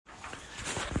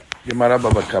Gemara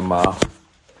Bava Kamma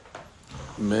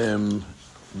Mem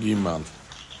Gimal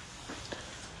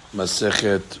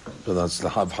Masechet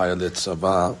V'Hatzlacha V'Chayalet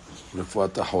Tzava Refuat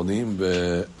Ahonim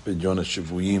V'Pidyon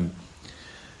HaShavuyim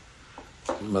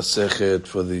Masechet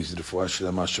for the Refuah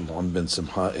Shlema Shimon ben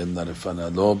Simcha in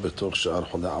Narefana Lo B'Toch Sha'ar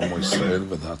Cholei Amo Yisrael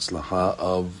V'Hatzlacha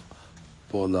of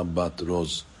Pola Bat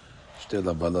Roz Shtei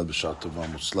Labalad B'Shar Tova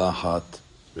Mutzlachat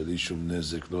V'Li Shum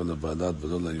Nezek Lo Labalad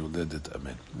V'Lo LaYoledet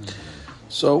Amen.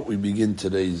 So we begin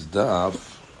today's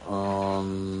daf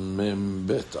on Mem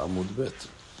Bet, Amud Bet.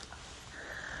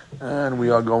 And we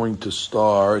are going to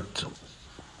start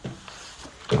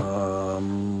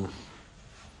Amar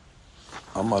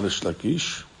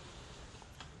Lakish.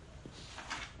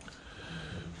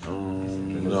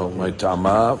 No, my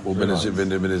Tama, Uben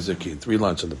Ezakin. 3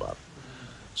 lines on the bottom.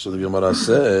 So the Gemara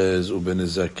says, Uben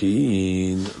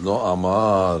Ezakin, Lo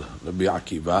Amar Rabbi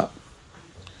Akiva,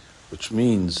 which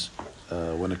means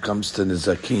when it comes to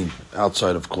Nizakin,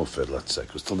 outside of Kofir, let's say,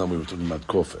 because till now we were talking about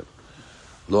Kofir.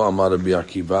 Lo Amar Rabbi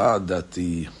Akiva, that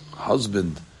the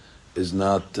husband is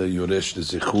not Yoresh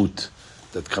Nezechut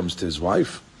that comes to his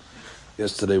wife.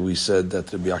 Yesterday we said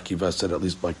that Rabbi Akiva said at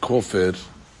least by Kofir,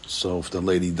 so if the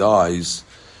lady dies,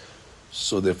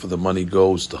 so therefore the money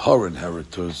goes to her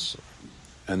inheritors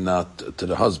and not to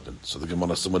the husband. So the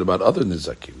Gemara said, what about other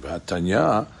Nizakin?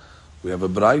 Tanya, we have a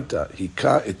braita.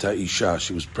 Hika ita isha.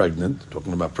 She was pregnant.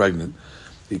 Talking about pregnant.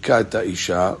 Hika ita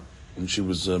isha, and she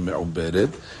was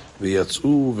me'uberet.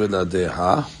 V'yatzu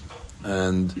v'ladeha,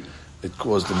 and it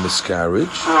caused a miscarriage.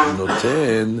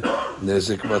 Noten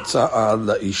nezek v'tza'al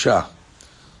la isha.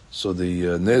 So the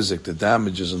nezek, the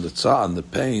damages and the tza'al and the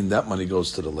pain, that money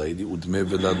goes to the lady. Udme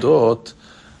v'ladot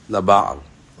la ba'al,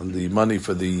 and the money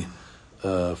for the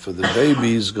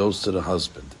babies goes to the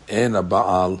husband. En a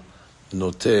ba'al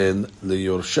noten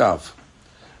leyorshav.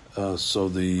 So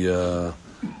the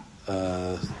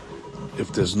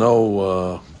if there's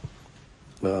no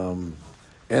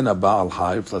ena baal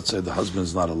hayv, let's say the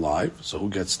husband's not alive, so who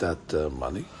gets that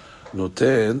money?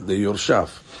 Noten leyorshav.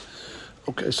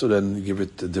 Okay, so then you give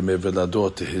it demei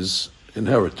veladot to his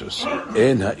inheritors.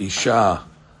 En ha'isha,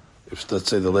 if let's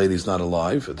say the lady's not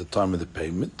alive at the time of the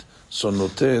payment, so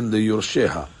noten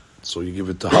leyorsheha. So you give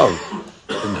it to her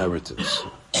inheritance.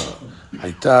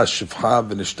 Hayta shifha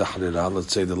v'nishtachrira.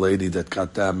 Let's say the lady that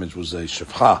got damaged was a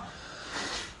shifha,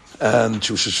 and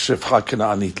she was a shifha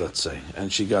Kana'anit, let's say,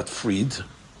 and she got freed,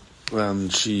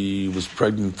 and she was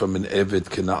pregnant from an Eved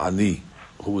Kana'ani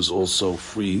who was also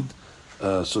freed.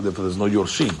 So therefore, there's no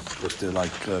yorshim, but they're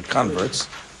like converts.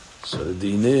 So the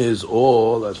din is,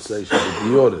 or let's say she's a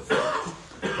dioret,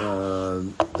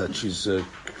 that she's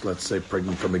let's say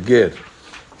pregnant from a ger.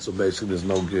 So basically, there's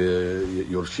no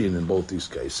yorshin in both these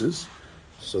cases.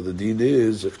 So the din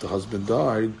is, if the husband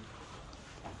died,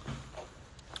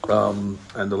 and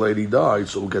the lady died,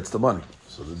 so who gets the money?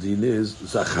 So the din is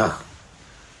zacha.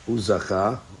 Who's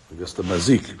zacha? I guess the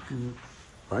mazik,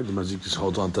 right? The mazik just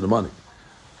holds on to the money.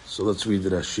 So let's read the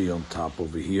Rashi on top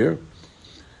over here.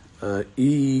 I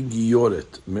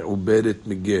giyoret me'uberet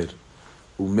meger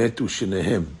umetu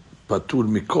shenehem patur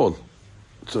mikol.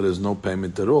 So there's no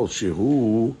payment at all.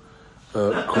 Shehu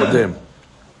kodem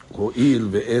ho'il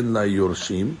ve'en la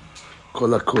yorshim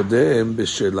kol hakodem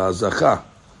b'shela zacha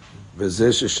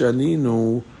v'zeh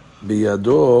sheshaninu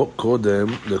biyado kodem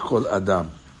lekol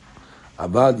adam.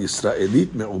 Abad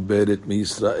Yisraelit me'uberet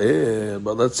mi-Yisrael.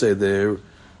 But let's say they're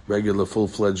regular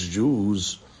full-fledged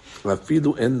Jews.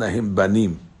 Afidu en lahim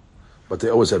banim, but they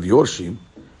always have yorshim.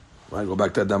 Right? Go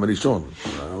back to Adam Rishon.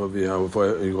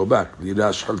 You go back.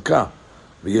 Lirash halka.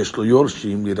 V'yesh lo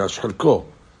yorshim lirash halko.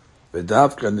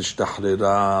 V'davka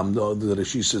nishtachrera. The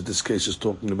Rashi says this case is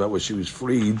talking about where she was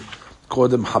freed.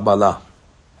 Kodem habala.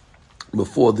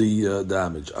 Before the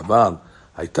damage. Aval.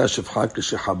 Hayta shefcha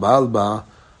k'shehabal ba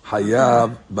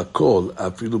hayav bakol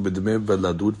afilu b'dmei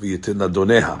v'ladut v'yiten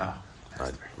ladoneha.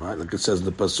 Right, like it says in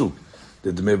the pasuk,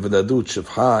 the dmei v'ladut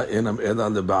shefcha enam ela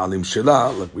leba'alim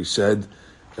shela. Like we said,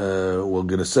 we're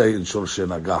going to say in shor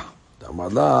shenagah.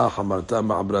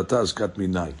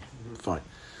 Fine.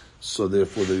 So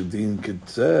therefore the Din Kid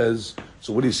says,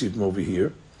 so what do you see from over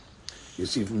here? You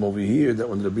see from over here that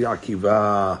when Rabbi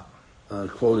Akiva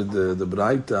quoted the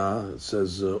Braita, it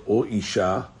says, O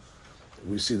Isha,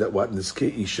 we see that what in this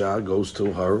case Isha goes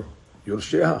to her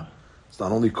Yorsheha. It's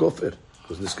not only Kofir,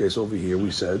 because in this case over here we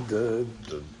said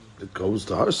it goes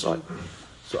to her side.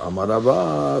 So Amar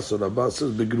Rabba, so Rabba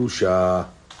says Begrusha,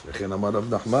 Lechen Amar Rav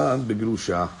Nachman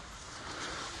Begrusha.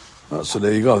 So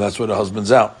there you go. That's where the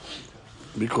husband's out,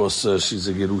 because she's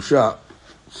a gerusha.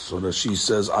 So that she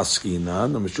says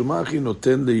askinan, Mishumachi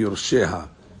noten le yorsheha,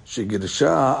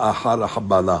 shegirsha ahar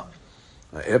habala.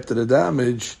 After the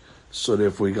damage, so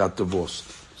therefore he got divorced.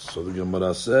 So the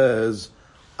Gemara says,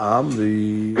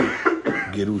 Amri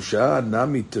Gerusha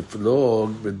Nami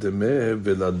Tiflog B'demeh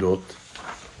Veladot.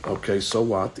 Okay, so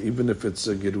what? Even if it's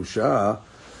a Gerusha,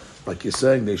 like you're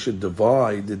saying, they should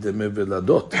divide the Demeh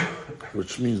Veladot,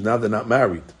 which means now they're not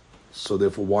married. So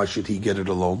therefore, why should he get it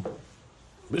alone?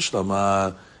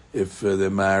 Bishlama, if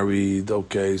they're married,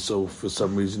 okay, so for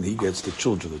some reason he gets the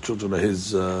children. The children are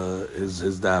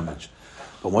his damage.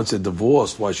 But once they're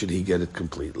divorced, why should he get it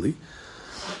completely?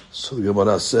 So the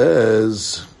Gemara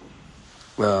says,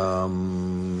 the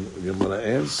Gemara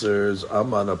answers,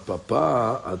 Amara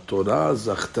Papa, Torah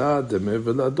Zachta Demeh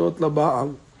Veladot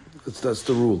LaBa'al. That's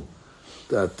the rule.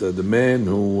 That the man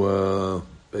who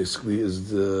basically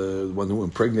is the one who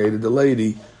impregnated the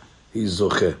lady, he's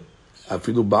Zocheh.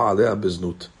 Afilu Ba'aleh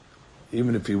Biznut.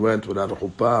 Even if he went without a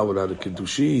chuppah, without a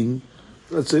kiddushin,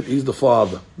 that's it, he's the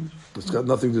father. It's got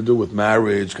nothing to do with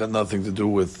marriage, got nothing to do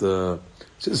with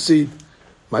it's his seed.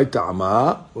 My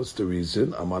ta'ama, what's the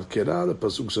reason? Amar Kera, the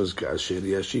Pasuk says, Ka'asher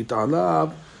Yashit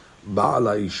Alav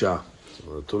Ba'ala Isha.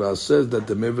 So the Torah says that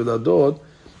the Meveladot,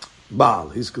 Baal,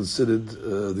 he's considered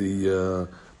the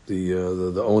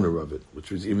owner of it,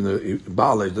 which means even the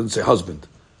Baal, it doesn't say husband,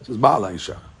 it says Baal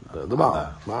Isha, the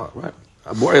Baal, right?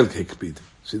 Bo'el Hikpid.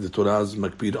 See, the Torah is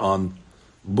makpid on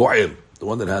Bo'el, the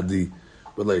one that had the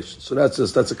relation. So that's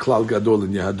a klal gadol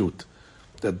in Yahadut,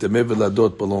 that the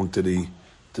Meveladot belong to the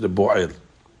Bo'el.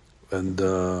 And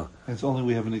it's only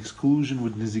we have an exclusion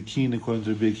with Nizikin according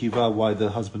to Rabbi Akiva why the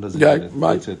husband doesn't get it.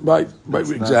 Right,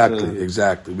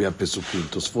 exactly. We have Pesukim.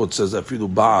 Tosfot says Afilu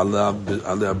Ba'al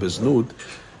Aleh Beznut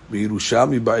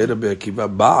B'Yerushalmi Ba'er Rabbi Akiva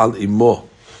Ba'al Imo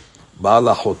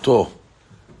Ba'al Achoto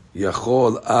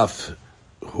Yachol Af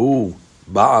Hu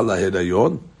Ba'al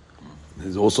HaHedayon.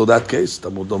 There's also that case.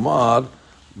 Tamud Omar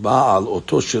Ba'al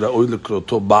Oto Shira'oi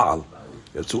L'Kroto Ba'al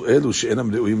Yatzu Elu She'enam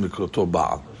Re'oim L'Kroto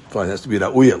Ba'al. Fine, it has to be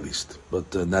Ra'ui at least.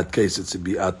 But in that case, it's a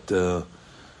Bi'at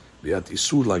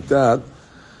Isur like that.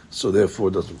 So therefore,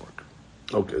 it doesn't work.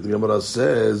 Okay, the Gemara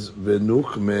says,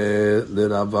 V'nuchme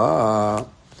l'Rava.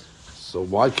 So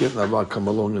why can't Rava come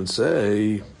along and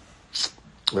say,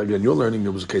 again, you're learning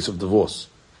it was a case of divorce.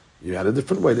 You had a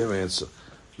different way to answer.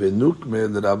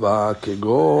 V'nuchme l'Rava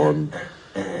kegon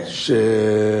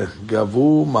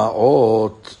shegavu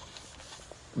ma'ot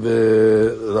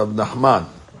v'Rav Nachman.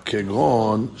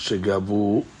 Kegon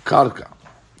shegavu karka,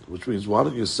 which means why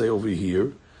don't you say over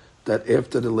here that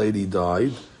after the lady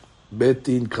died,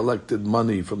 Betin collected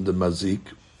money from the mazik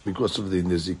because of the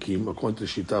nizikim, according to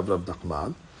Shitav Rav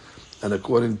Nachman, and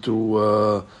according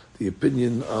to the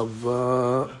opinion of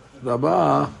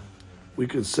Rabbah, we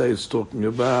could say it's talking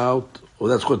about,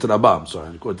 that's according to Rabbah, I'm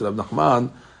sorry, according to Rav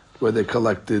Nachman, where they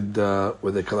collected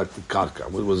karka.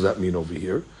 What does that mean over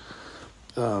here?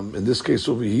 In this case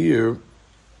over here,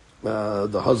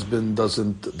 the husband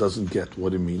doesn't get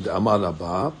what it means. The Amar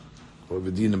Rabba, or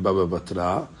V'din and Bava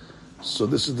Batra. So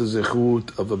this is the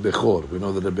zechut of a bechor. We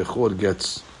know that a bechor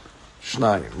gets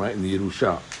shnayim, right, in the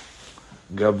Yerusha.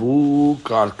 Gavu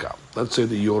karka. Let's say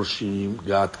the Yorshim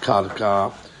got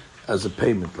karka as a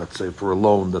payment, let's say, for a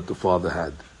loan that the father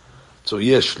had. So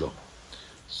yeshlo.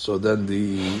 So then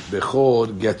the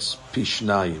bechor gets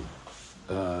pishnayim.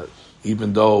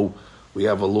 Even though we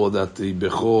have a law that the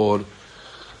bechor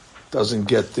doesn't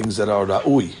get things that are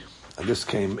ra'ui. And this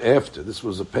came after. This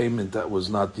was a payment that was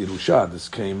not Yerusha. This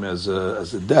came as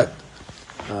a debt.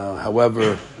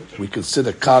 However, we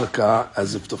consider karka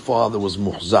as if the father was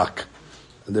muhzak.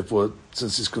 And therefore,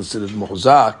 since he's considered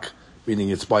muhzak, meaning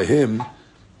it's by him,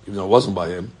 even though it wasn't by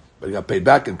him, but he got paid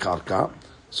back in karka,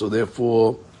 so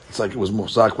therefore, it's like it was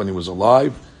muhzak when he was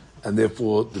alive, and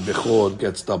therefore the bechor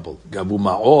gets double. Gabu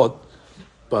ma'ot,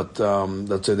 but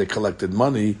let's say they collected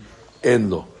money,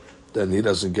 enlo. Then he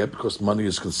doesn't get because money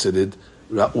is considered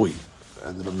ra'ui.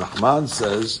 And Rav Nachman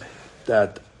says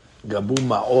that gabu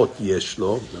ma'ot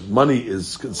yeshlo, that money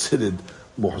is considered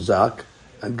muhzak,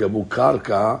 and gabu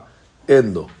karka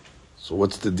endo. So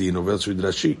what's the deen over? Let's read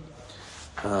Rashi.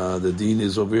 The deen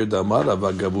is over here, Damar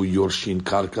ava gabu yorshin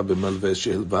karka b'melve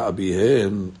she'ilva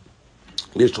abihem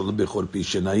yeshlo lebechor pi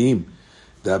shenayim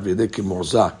davideki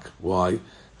muhzak. Why?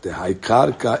 The high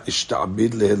karka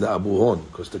ishta'bid lehele abuhon,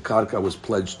 because the karka was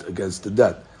pledged against the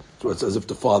debt. So it's as if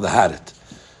the father had it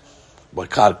by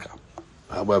karka.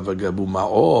 However, gabu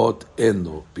ma'ot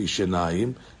eno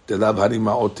pishenayim delav hani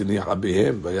ma'ot tinich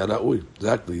abihem v'yara'ui.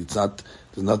 Exactly. It's not.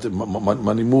 There's nothing.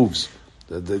 Money moves.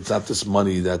 It's not this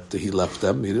money that he left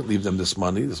them. He didn't leave them this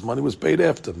money. This money was paid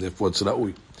after them. Therefore, it's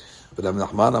ra'ui. But Rav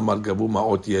Nachman amar gabu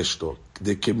ma'ot yeshto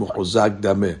k'dei muhuzak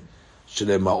dameh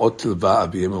shelei ma'ot tilva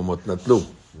abihem umot natlu.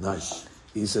 Nice.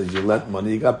 He says, you lent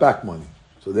money, you got back money.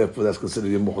 So therefore, that's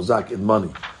considered a muhzak in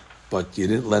money. But you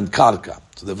didn't lend karka.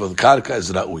 So therefore, the karka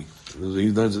is ra'ui.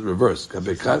 He learns it reverse.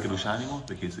 Gerusha anymore?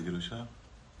 The case of Gerusha?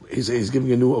 He's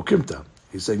giving a new okimta.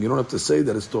 He's saying you don't have to say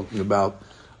that it's talking about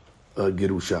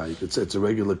gerusha. You could say it's a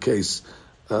regular case,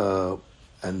 and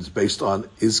it's based on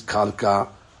is karka,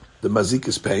 the mazik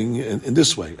is paying in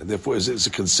this way, and therefore is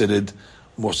it considered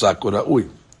muhzak or ra'ui.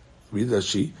 Read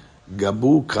Rashi.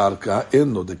 Gabu karka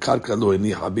enno, the karka lo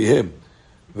eniha bihem.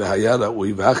 V'haya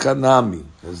ra'ui v'hachanami.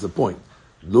 That's the point.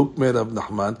 Look me Rav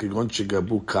Nachman kegon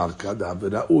shegabu karka da'av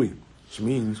ra'ui. Which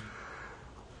means,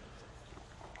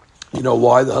 you know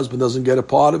why the husband doesn't get a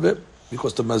part of it?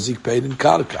 Because the mazik paid in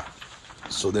karka.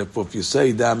 So therefore, if you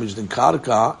say damaged in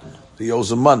karka, he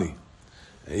owes him money.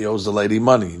 And he owes the lady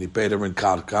money, and he paid her in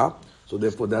karka. So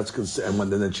therefore, that's considered,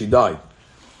 and then she died.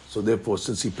 So therefore,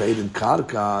 since he paid in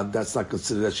karka, that's not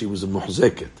considered that she was a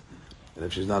muhzeket. And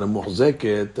if she's not a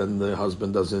muhzeket, then the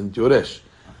husband doesn't yoresh.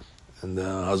 And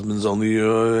the husband's only,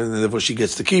 and therefore she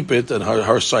gets to keep it, and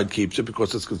her side keeps it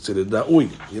because it's considered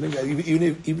da'ui.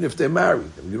 Even if they're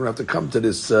married, you don't have to come to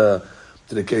this, to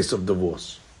the case of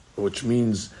divorce, which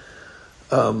means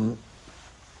afal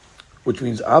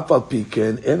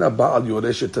piken en aba'al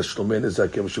yoresh tashlumin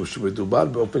ezakem shuvshuvidubar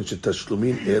beofen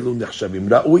shetashlumin elu nechshavim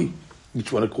ra'ui.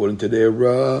 Each one according to their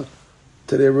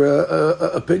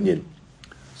opinion.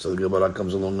 So the Gemara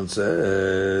comes along and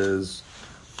says,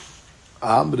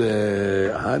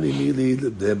 Amre hani mili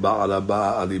de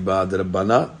ba'alaba aliba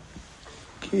derabana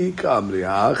ki kamri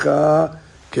acha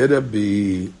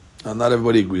kerabi. And not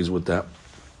everybody agrees with that.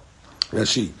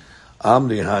 Rashi.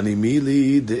 Amri hani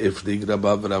mili de ifdig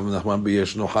rabav Rav Nachman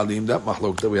biyesh no halim. That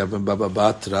machlok that we have in Bava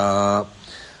Batra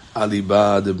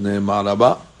aliba de bnei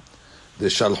ma'araba. The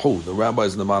shalhu, the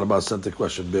rabbis in the Maraba sent a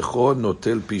question. Bechor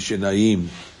notel pishenayim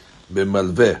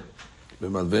b'malveh.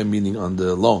 B'malveh meaning on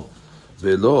the loan.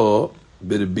 Velo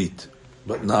b'ribit,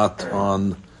 but not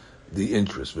on the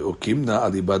interest. Ve'okimna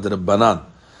alibad rabbanan.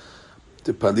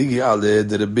 Tepaligi ale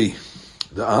derebi.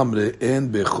 The amre en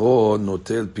bechor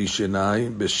notel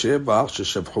pishenayim b'shevach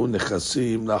sheshavchu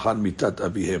nechasim lachar mitat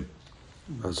avihem.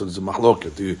 So there's a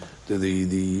mahloket.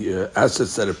 The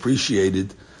assets that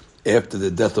appreciated after the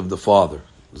death of the father.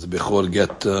 Does the Bechor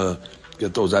get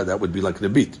those out? That would be like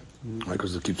Rabit, right?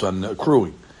 Because it keeps on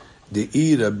accruing. The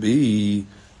Rabbi,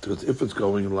 because if it's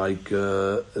going like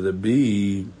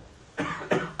Rabbi,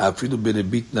 Afidu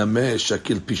Berabit Nameh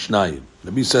Shakil Pishnayim.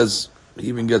 Rabbi says he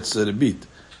even gets Rabit.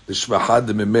 The Shvachad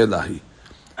Memelahi.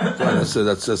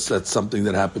 That's something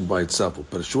that happened by itself.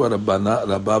 Pershua Rabbana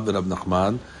Rabba Rav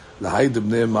Nachman Lahayd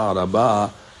Bnei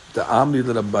Ma'araba. The Amri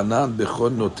Rabbanan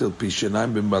Bechon Notil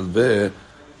Pishenayim B'malveh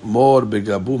more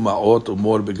begabu ma'ot or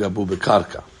more begabu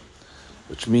bekarka,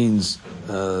 which means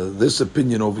this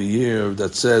opinion over here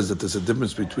that says that there's a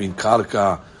difference between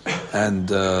karka and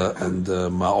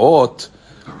ma'ot.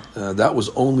 That was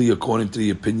only according to the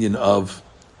opinion of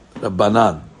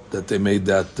Rabbanan that they made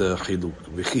that chiluk.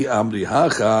 V'chi Amri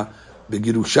Hacha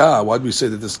begirusha. Why do we say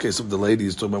that this case of the lady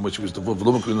is talking about when she was divorced?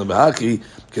 V'lo mekrin leBehaki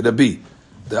kedabi.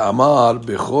 The Amar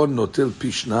bechor notel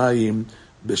pishnayim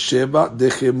b'sheva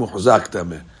deche muhzak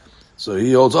tameh. So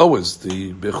he holds always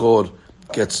the bechor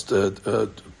gets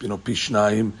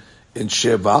pishnayim in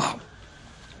shevach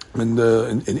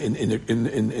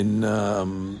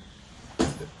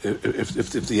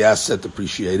if the asset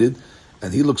appreciated,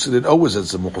 and he looks at it always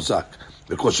as a muhzak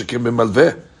because she came in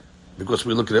malveh. Because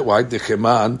we look at it, why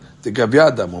decheman the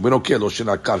gavyadam? We don't care lo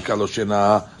shena karka lo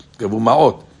shena gavu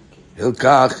maot.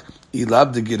 Hilkach.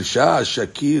 Ilab de girsha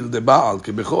shakil de baal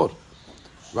kebechor,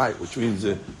 right? Which means,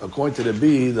 according to the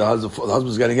B, the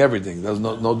husband's getting everything. There's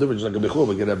no difference like a bechor,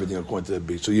 but get everything according to the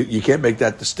B. So you can't make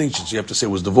that distinction. So you have to say it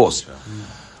was divorce.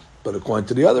 But according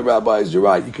to the other rabbis, you're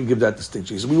right. You can give that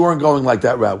distinction. So we weren't going like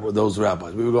that those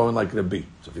rabbis. We were going like the B.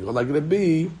 So if you go like the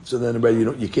B, so then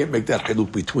you can't make that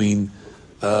chiluk between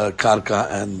karka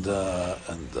and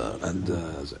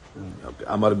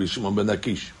Amar b'Shimon ben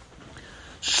Akish.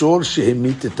 Shor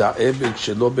shehemit et ha'eved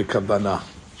shelo bekavana.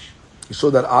 You saw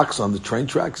that ox on the train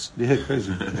tracks? Yeah,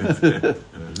 crazy.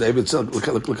 David said, look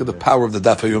at the power of the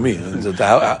Daf Yomi.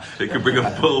 They could bring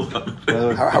a bull.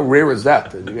 How rare is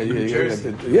that?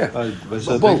 Yeah.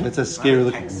 It's a scary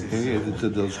looking.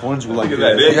 Those horns were like that.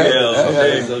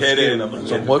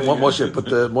 So Moshe put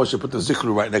the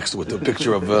zikru right next to it, the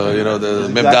picture of the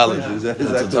Memdalit.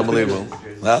 It's unbelievable.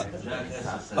 Huh?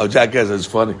 Oh, Jack Ezra, it's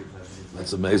funny.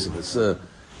 That's amazing. It's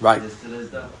right.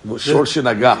 Short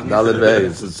shinagah, Dalit Bey.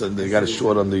 They got a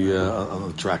short on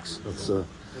the tracks.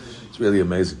 It's really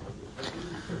amazing.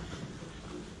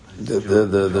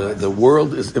 The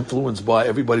world is influenced by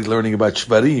everybody learning about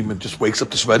shvarim and just wakes up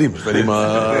to shvarim.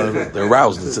 Shvarim, they're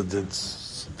aroused.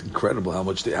 It's incredible how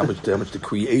much the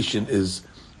creation is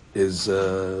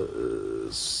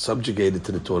subjugated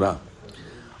to the Torah.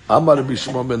 Amar Rabbi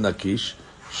Shimon ben Lakish,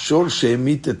 Shor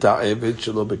she'emit et ha'eved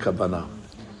shelo bekavana.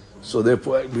 So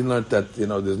therefore, we learned that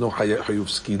there's no hayuv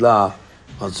skila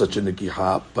on such a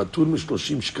nikiha. Patur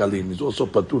mishloshim shkalim. He's also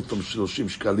patur from shloshim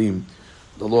shkalim.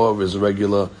 The law is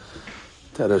regular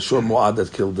that a shor mu'ad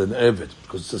that killed an eved,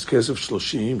 because it says case of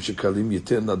shloshim shkalim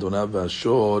yiten ladonav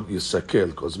v'ashor yisakel.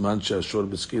 Because man she'ashor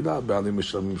b'skila ba'alim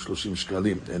mishlamim shloshim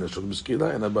shkalim. And ashor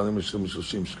b'skila and ba'alim mishlamim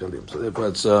shloshim shkalim. So therefore,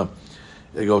 it's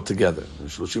they go together.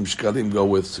 Shloshim shkalim go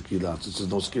with skila. So it says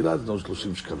no skila, there's no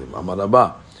shloshim shkalim. Amar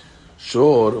Rabba.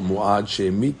 Shor mu'ad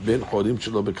she'emit ben chorim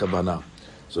shelo bekavana.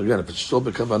 So again, if it's shelo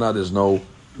bekavana, there's no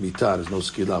mitah, there's no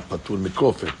skila, patur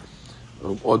mikofet.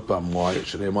 עוד פעם,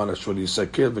 שנאמר השור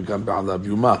יסכל וגם בעליו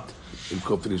יומת, עם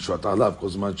כופר ישועת עליו, כל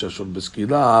זמן שהשור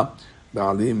בסקילה,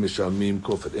 בעלים משלמים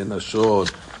כופר. אין השור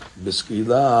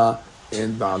בסקילה,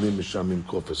 אין בעלים משלמים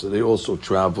כופר. So they also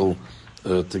travel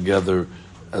together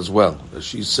as well.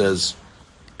 She says,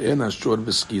 אין השור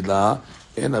בסקילה,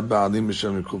 אין הבעלים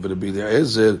משלמים כופר. רבי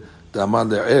אליעזר דאמר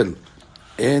לעיל,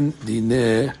 אין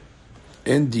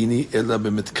דיני אלא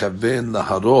במתכוון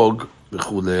להרוג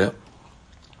וכולי.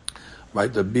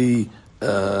 Right, Rabbi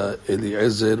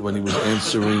Eliezer, when he was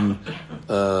answering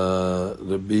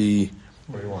Rabbi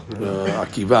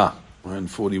Akiva, in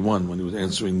 41, when he was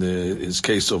answering his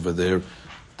case over there,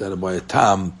 that by a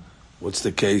tam, what's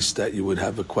the case that you would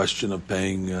have a question of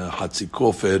paying Hatzi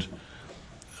Kofer?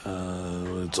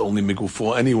 It's only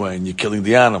Migufo anyway, and you're killing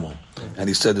the animal. And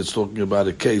he said it's talking about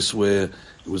a case where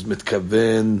it was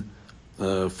Mitkaven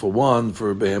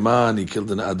for Beheman, he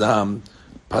killed an Adam,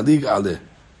 Palig Aleh.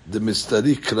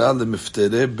 דמסתרי קרא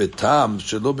למפטרי בתם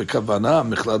שלא בכוונה,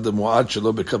 מכלל דמועד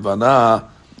שלא בכוונה,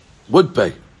 would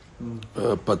pay.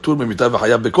 פטור ממיתה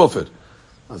וחייב בכופר.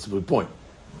 That's a good point.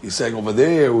 He's saying over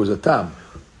there it was a tam.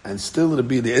 And still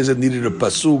Rabbi Eliezer needed a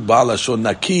pasuk, Baal Lashon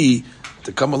Naki,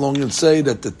 to come along and say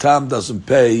that the tam doesn't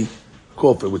pay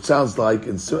kofir, which sounds like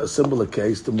in a similar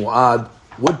case, the mu'ad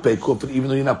would pay kofir even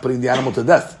though you're not putting the animal to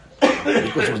death.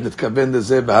 Because it was nitkaven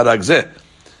lezeh b'harag zeh.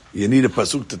 You need a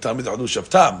pasuk to tell me the hadush of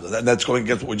tam. That's going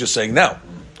against what we're just saying now,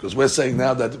 because we're saying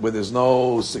now that where there's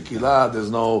no sekila, there's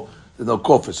no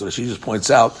kofir. So she just points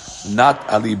out not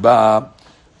aliba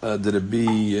the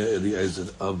Rabbi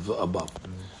Eliezer of above.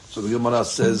 So the Gemara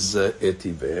says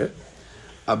etiveh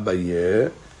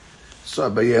Abaye. So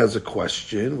Abaye has a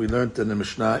question. We learned in the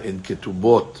Mishnah in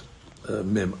Ketubot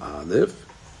Mem Aleph.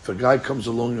 If a guy comes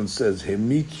along and says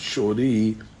Hemit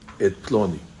Shori et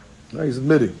Ploni, now he's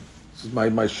admitting.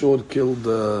 My shor killed,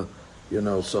 so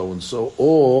and so,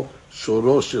 or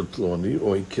shoro shel ploni,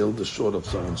 or he killed the shor of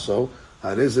so and so.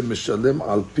 Hareze mishalem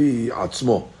al pi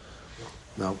atzmo.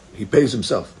 Now he pays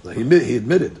himself. Now, he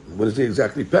admitted. What is he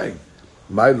exactly paying?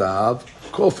 My love,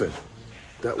 kofir.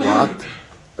 That what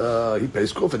he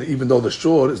pays kofir, even though the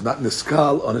shor is not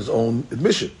niskal on his own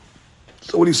admission.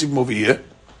 So what do you see from over here?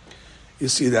 You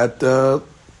see that they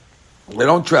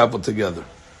don't travel together.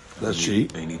 That's she.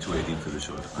 They need to for the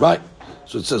shor. Right.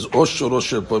 So it says, O shoro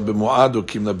shel b'mu'ad o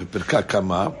kimna b'perka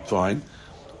Kamma, fine.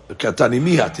 Katani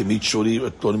miha temit shori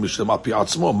et ploni mishlem al pi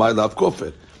atzmo, my love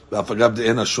kofir. Ve'af agav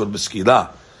de'en hashor b'skila,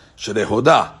 sherei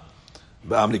hoda.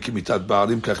 Ba'amli kimitat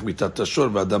ba'alim kach mitat hashor,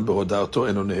 ve'adam behoda'ato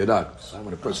eno neherag.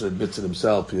 When a person admits it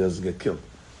himself, he doesn't get killed,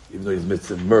 even though he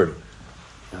admits in murder.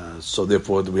 So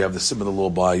therefore, we have the similar law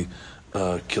by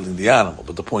killing the animal.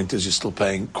 But the point is, you're still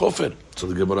paying kofir. So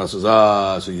the Gemara says,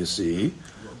 so you see.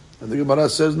 And the Gemara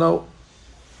says, no.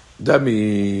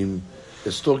 Damim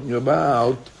is talking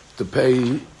about to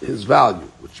pay his value,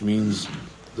 which means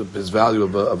his value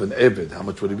of an eved. How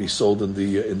much would it be sold in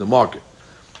the market?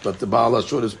 But the Baal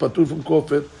Hashor is patur from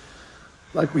kofir.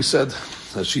 Like we said,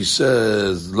 she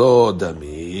says, Lo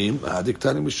damim, hadik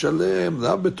tani mishalem,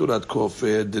 la beturat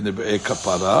kofir, dineb'e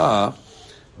kapara,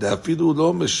 da'afidu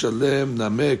lo mishalem,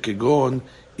 name kegon,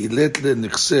 ilet le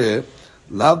nichse,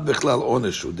 lav bechlal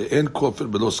oneshu, de'en kofir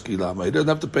below skilama. He doesn't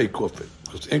have to pay kofir.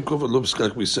 Because en kofir lo b'skil,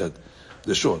 like we said,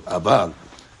 the short. Aval,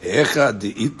 echa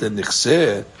de'it le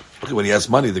nichse, okay, when he has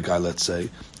money, the guy, let's say,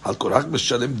 al korak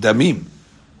mishalem damim.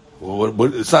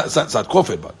 It's not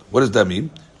kofir, but what does that mean?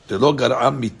 Right,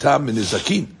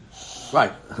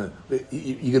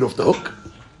 you get off the hook,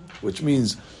 which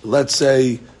means let's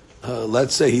say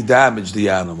he damaged the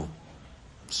animal,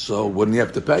 so wouldn't he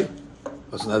have to pay?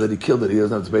 So now that he killed it, he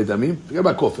doesn't have to pay damim. Forget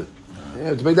about kofir. He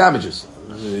has to pay damages.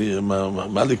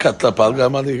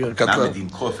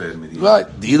 Right,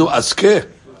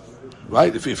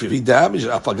 right. If he damaged,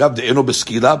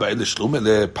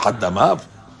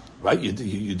 right, you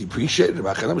depreciate it.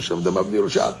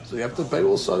 So you have to pay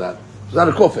also that. It's not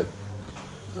a kofir.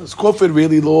 This kofir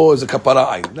really law is a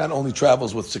kapara. That only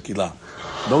travels with sekila.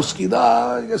 No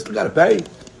sekila, you still got to pay.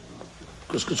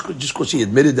 Just because he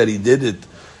admitted that he did it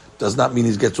does not mean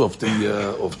he gets off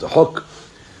the hook.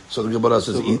 So the Gemara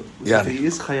says, if he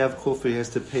is chayav kofir, he has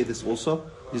to pay this also.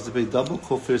 He has to pay double.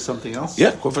 Kofir is something else.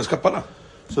 Yeah, kofir is kapara.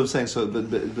 So I'm saying, so if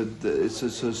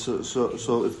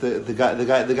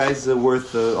the guy's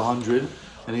worth 100,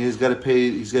 and he's got to pay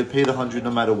the 100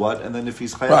 no matter what, and then if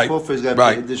he's chayav kofir, he's got to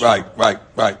pay additional. Right.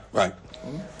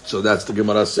 So that's the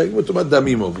Gemara saying. We're talking about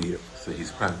damim over here. So he's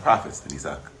profits, then he's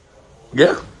up.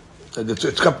 Yeah, it's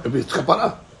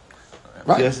kapara.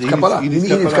 Right, Yes, it's kapara. he needs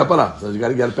kapara. So you got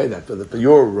to pay that for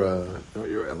your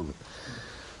element.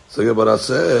 So Gemara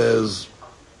says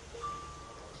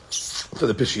for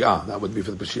the pishiyah, that would be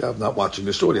for the pishiyah of not watching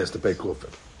the shore. He has to pay kofir.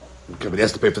 Okay, but he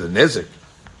has to pay for the nezik.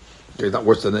 Okay, he's not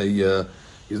worse than a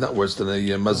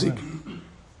mazik.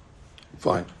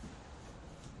 Fine.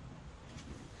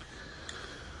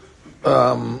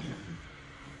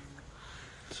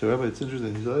 So Rabbi, it's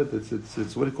interesting.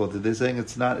 It's what do you call it? They're saying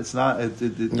it's not.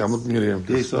 Yeah, I'm looking at him.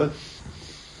 Yeah, you saw it?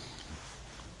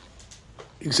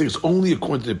 He's saying it's only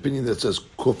according to the opinion that says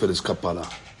kofir is kapara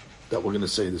that we're going to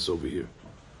say this over here.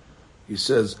 He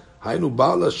says, "Haynu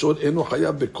ba'al shor eno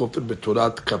hayav bekofir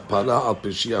betorat kapara al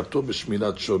peshiyato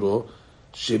b'shmirat shoro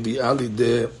shebi'a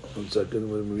lidei." 1 second,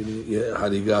 what am I reading? Yeah,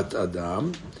 harigat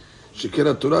adam.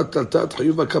 Shekera Torah taltat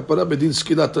hayuv kapara bedin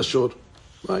skilat ashor.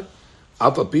 Right.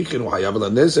 אף על פי כן הוא חייב על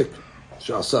הנזק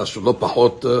שעשה שלא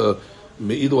פחות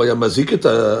מאילו היה מזיק את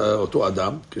אותו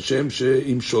אדם, כשם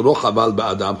שאם שורו חבל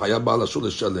באדם, חייב בעל השור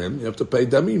לשלם, you have to pay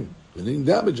דמים, meaning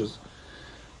damages.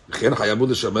 לכן חייב הוא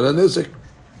לשלם על הנזק.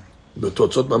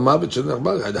 בתוצאות במוות של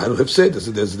נרבל, היינו הפסד,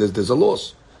 there's a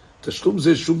loss. תשלום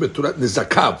זה שוב בתורת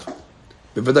נזקיו,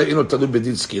 בוודאי אינו תלוי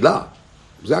בדין סקילה.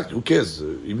 Exactly, who cares?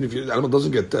 Even if the animal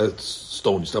doesn't get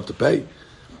stoned, you still have to pay.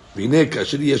 והנה,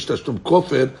 כאשר יש תשלום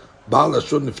כופר, בעל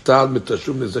השור נפטר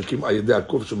מתשלום נזקים על ידי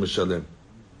הכופר שהוא משלם.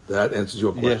 That answers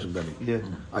your question, Benny. Yeah.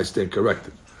 I stand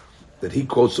corrected. That he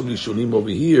quotes some Rishonim over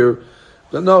here.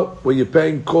 But no, when you're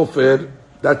paying kofir,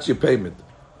 that's your payment.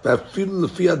 ואפילו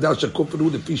לפי הדעה שהכופר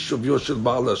הוא לפי שוויו של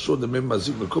בעל השור דמי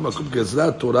מזיק, מקום מקום גזרה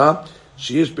התורה,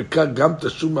 שיש בכך גם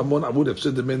תשלום ממון עבור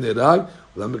הפסד דמי נהרג,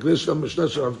 ולמקרה של המשנה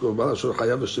של בעל השור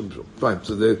חייב לשם. Fine,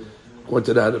 so they, according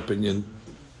to that opinion,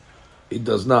 he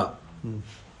does not.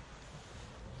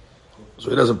 So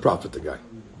he doesn't profit the guy.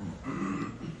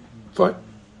 Fine.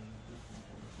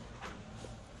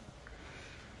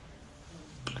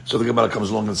 So the Gemara comes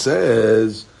along and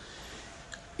says,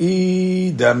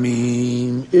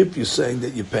 damim, if you're saying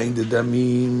that you're paying the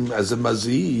damim as a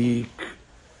mazik,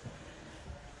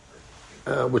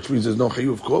 which means there's no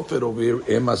chiyuv kofir over here,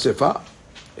 emasefa,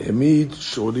 emid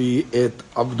shori et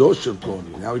avdo shel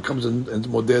koni. Now he comes and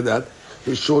more there that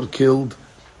his shor killed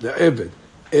the eved.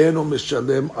 Eno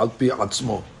mishalem al pi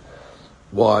atzmo.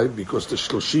 Why? Because the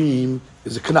shloshim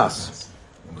is a knas.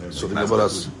 So the Gemara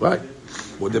says, right.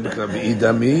 Would there be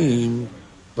damim?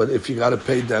 But if you got to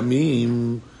pay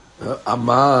damim,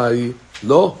 amai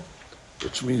lo,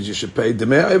 which means you should pay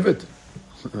demei evet,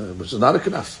 which is not a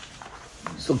knas.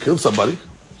 Still killed somebody,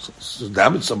 so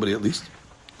damaged somebody at least.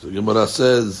 So Gemara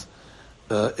says,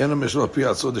 eno mishalem al pi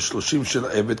atzmo the shloshim shel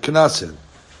evet knasen.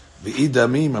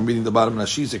 V'idamim, I'm reading the bottom of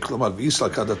Nashi, Zeklomar, V'isla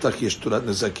kadatach yesh turat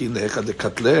nezakin le'echad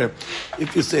dekatler.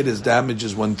 If you say there's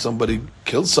damages when somebody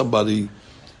kills somebody,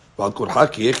 v'al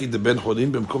korha ki echi de ben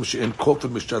cholim b'mkom she'en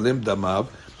kofir mishalem damav,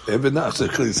 evena, so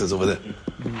it clearly says over there.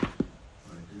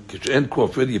 She'en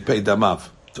kofir, you pay damav.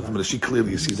 So from Nashi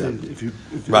clearly you see that. If you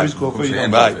right. Kofir, you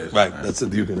don't right. That's the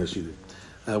diuk in Nashi.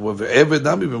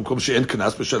 V'evedami b'mkom she'en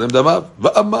knas mishalem damav,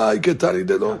 v'amai ketari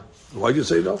de no. Why do you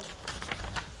say no?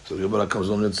 So the Gemara comes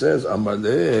along and says,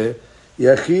 Amaleh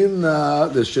Yachina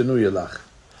L'Shenu Yelach.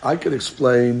 I can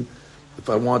explain if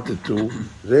I wanted to.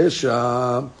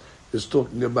 Resha is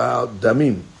talking about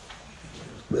Damim.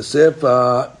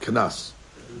 Sefa Knas.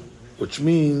 Which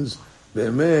means,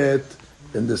 Be'emet,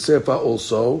 in the Sefa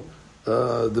also,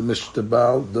 the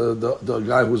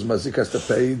guy who's Mazik has to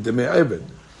pay the Me'eved.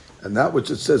 And that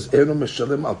which it says, Eno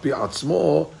Meshalem Al Pi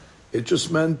Atzmo, it just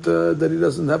meant that he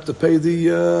doesn't have to pay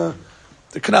the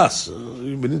knas.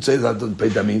 We didn't say that doesn't pay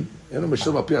damim.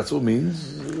 Mishal Mapiatzu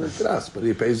means knas, but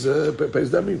he pays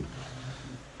damim.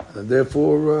 And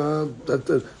therefore,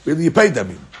 that really you pay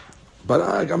damim. But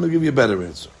I'm going to give you a better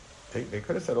answer. They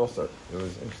could have said also, it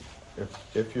was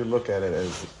if you look at it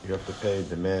as you have to pay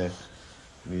the meh,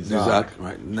 Nizak,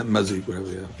 right? Mazik,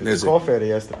 whatever, yeah. If it's kofir, he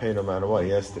has to pay no matter what.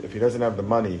 If he doesn't have the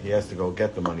money, he has to go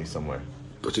get the money somewhere.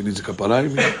 But he needs a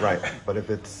kapara, right. But if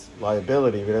it's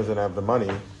liability, if he doesn't have the money,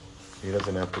 he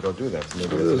doesn't have to go do that. So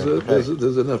maybe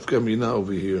there's enough Kamina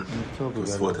over here.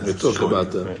 They talk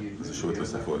about that.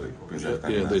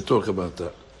 Yeah, they talk about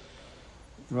that.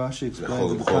 Rashi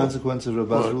explains the consequence of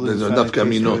Rabba's ruling. There's enough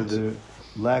Kaminot.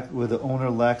 Where the owner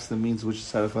lacks the means which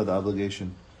satisfy the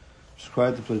obligation.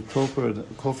 Prescribed to put a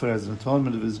kofar as an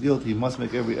atonement of his guilt, he must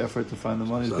make every effort to find the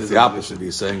money. So that's the opposite.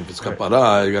 He's saying if it's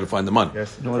kapara, you got to find the money.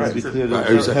 Yes. In order to be clear,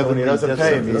 when he doesn't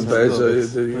pay him,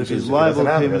 if he's liable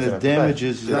to payment of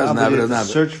damages, he's not obligated to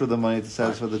search for the money to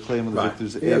satisfy the claim of the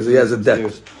victor's heirs. He has a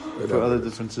debt. For other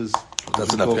differences,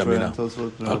 that's enough Kamina.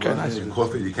 Okay, nice. In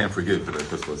kofar you can't forgive, but the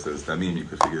Tosfot says tamim you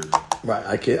could forgive. Right,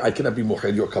 I cannot be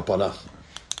mochel your kapara.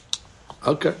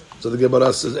 Okay, so the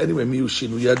Gemara says anyway. I'm not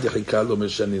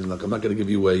going to give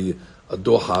you a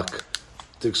dohak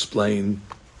to explain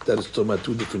that it's talking about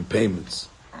two different payments,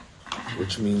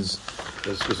 which means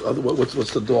what's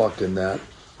the dohak in that?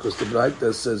 Because the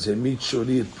Braita says hemit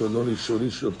shori et ploni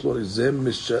shori shel ploni zem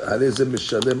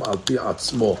mishalem al pi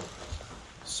atzmo.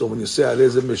 So when you say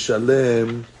arezem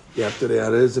mishalem, you have to say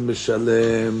arezem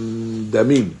mishalem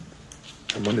damim,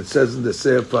 and when it says in the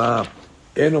sefer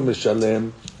eno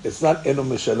mishalem, it's not eno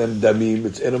mishalem damim,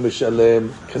 it's eno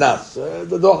mishalem knas.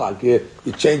 The dohak,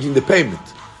 you're changing the payment.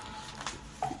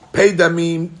 Pay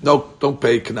damim, no, don't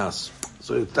pay knas.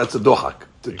 So that's a dohak,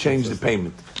 to change the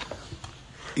payment.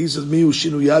 He says, mi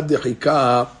ushinu yad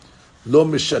dechika lo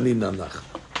mishanin nanach.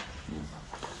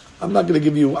 I'm not going to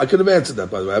give you, I could have answered that,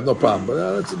 by the way, I have no problem, but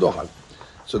that's a dohak.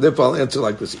 So therefore I'll answer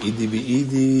like this, idi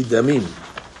v'idi damim.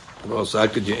 Also, how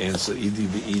could you answer idi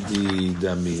v'idi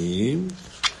damim?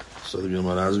 So the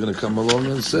Gemara is going to come along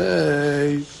and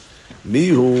say,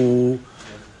 Mihu.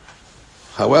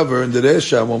 However, in the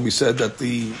Resha, when we said that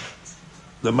the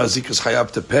mazik is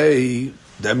chayav to pay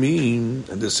damim,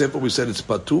 and the sefer we said it's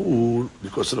patur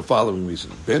because of the following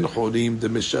reason: ben chorim de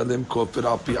mishalem kofir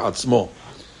al pi atzmo.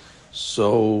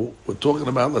 So we're talking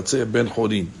about, let's say, a ben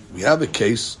chorim. We have a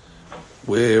case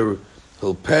where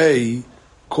he'll pay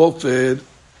kofir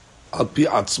al pi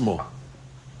atzmo.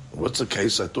 What's the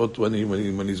case? I thought when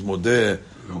he's modeh,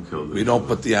 we don't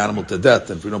put the animal to death.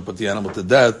 And if we don't put the animal to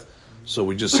death, so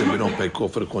we just say we don't pay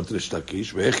kofar according to the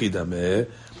shtakish.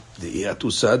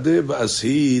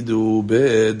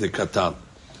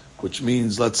 Which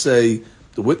means, let's say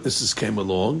the witnesses came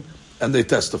along and they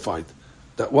testified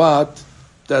that what?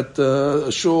 That a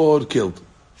shor killed.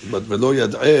 But but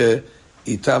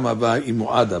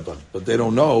they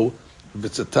don't know if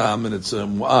it's a tam and it's a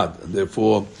mu'ad. And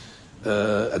therefore,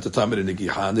 at the time of the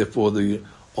Negiha, and therefore the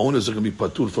owners are going to be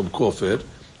patur from kofir,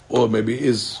 or maybe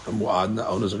is a mu'ad, and the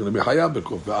owners are going to be hayab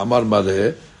kofir. Amar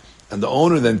mareh, and the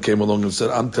owner then came along and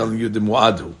said, I'm telling you the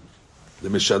mu'adu, the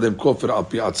mishalem kofir al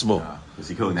pi atzmo. Is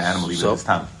he killing the animal even this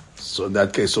time? So in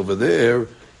that case over there,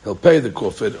 he'll pay the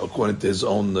kofir according to his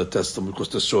own testimony, because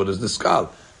the shor is niskal.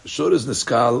 The shor is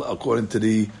niskal according to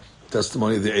the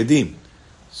testimony of the edim.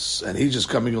 And he's just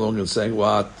coming along and saying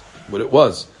what it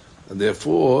was. And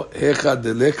therefore, hecha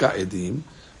deleka edim.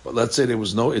 But let's say there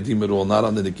was no edim at all, not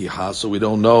on the nekiha, so we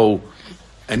don't know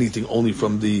anything only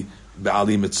from the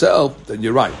ba'alim itself. Then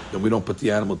you're right. Then we don't put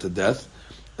the animal to death,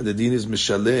 and the din is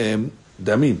mishalem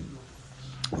damim.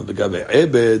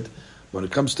 When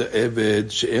it comes to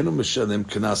ebed, she'enu mishalem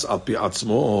knas al pi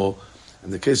atzmo. In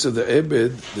the case of the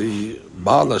ebed, the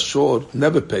baal hashor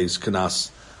never pays knas,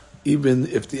 even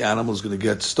if the animal is going to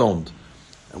get stoned.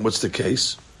 And what's the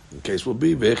case? The case will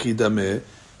be vechidame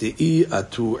dei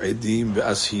atu edim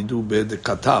ve'ashidu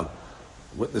be'dekatal.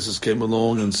 Witnesses came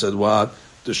along and said, "What?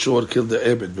 The shor killed the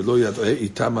ebed. V'lo yadre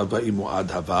itama va'imuad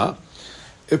hava."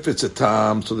 If it's a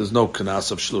tam, so there's no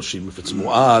kanas of shloshim. If it's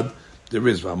muad, there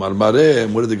is. V'amar mareh.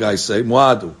 And what did the guy say?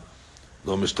 Muadu.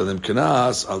 Lo mishtalem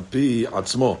kanas al pi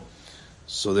atzmo.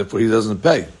 So therefore he doesn't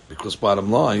pay, because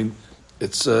bottom line,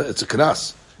 it's a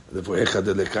kanas. Therefore echad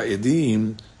deleka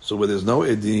edim. So where there's no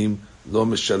edim, lo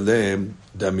mishalem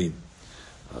damim.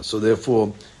 So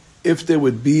therefore, if there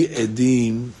would be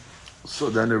edim, so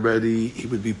then already he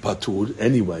would be patur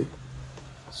anyway.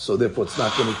 So therefore, it's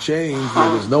not going to change. Where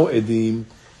there's no edim,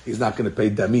 he's not going to pay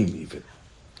damim even.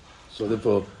 So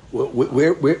therefore,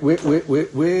 where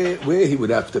he would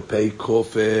have to pay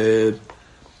kofir,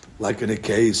 like in a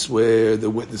case where the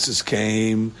witnesses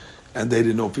came and they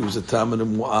didn't know if he was a tam and a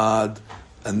mu'ad.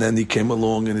 And then he came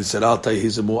along and he said, I'll tell you,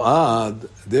 he's a mu'ad.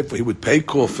 Therefore, he would pay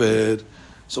kofir.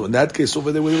 So in that case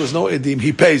over there, where there was no edim,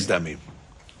 he pays damim.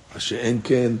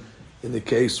 In the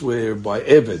case where by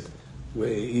Eved, where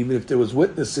even if there was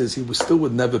witnesses, he still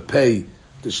would never pay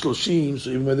the shloshim.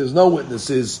 So even when there's no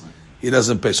witnesses, he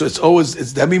doesn't pay. So it's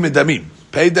damim and damim.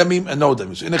 Pay damim and no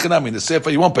damim. So in the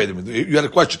sefer, you won't pay damim. You had a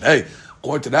question. Hey,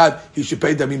 according to that, he should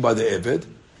pay damim by the Eved.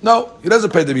 No, he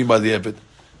doesn't pay damim by the Eved.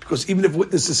 Because even if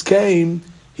witnesses came,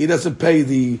 he doesn't pay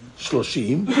the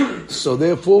shloshim. So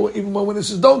therefore, even when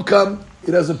witnesses don't come,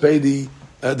 he doesn't pay the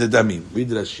damim. Read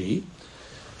Rashi.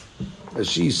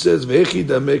 Rashi says, "Ve'echi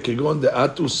dameh kegon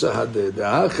de'atu sahadeh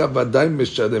de'acha v'adayim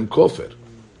meshadem kofer."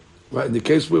 Right, in the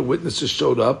case where witnesses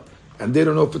showed up and they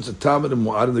don't know if it's a tam and a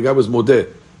mu'ad, and the guy was modeh.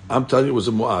 I'm telling you, it was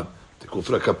a mu'ad. The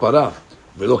kufra kapara.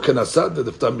 Velo kenasad the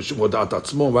daftar mishum modat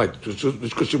atzmo. Right, just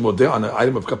because you modeh on an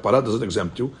item of kapara doesn't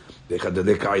exempt you.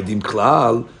 Dechadele ka'idim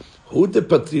klal. Who the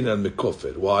patrina and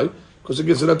mekofer? Why? Because it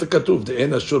gives it at the katuv. The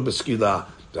en ashor beskila.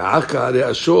 The akar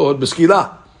ashor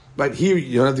beskila. Right here,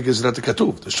 you don't have to give it at the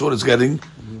katuv. The shor is getting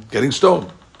stoned.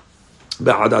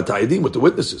 Ba'adat ha'idim with the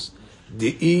witnesses.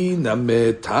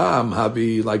 Di'iname tam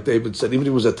habi, like David said, even if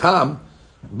it was a tam,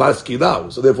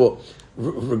 baskila. So therefore,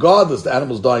 regardless, the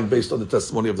animal's dying based on the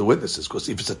testimony of the witnesses. Because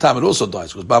if it's a tam, it also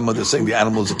dies. Because Bava is saying the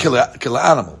animal is a killer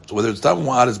animal. So whether it's tam or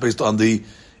mu'ad, it's based on the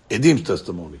edim's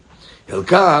testimony.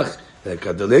 Hilkach,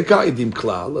 edim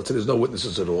klal. Let's say there's no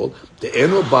witnesses at all. The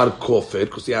eno bar kofir,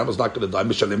 because the animal's not going to die.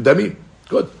 Mishalim damim.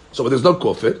 Good. So when there's no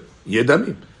kofir, ye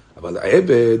damim. But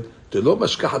eved, the lo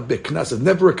mashkahat beknas is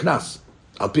never a knas.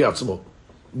 Al pi atzmo.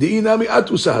 Di'inami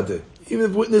atu sahadeh. Even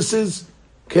if witnesses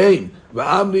came,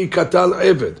 va'amri katal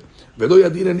eved, velo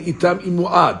yadinan itam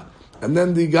imuad, and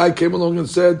then the guy came along and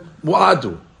said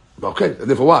muadu. Okay, and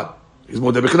then for what? He's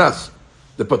modeh beknas.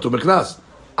 The patu beknas.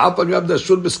 Al pagam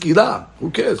dashur beskila. Who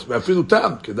cares? Ve'afilu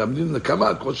tam. Kedamnin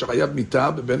lekama. Kol shechayab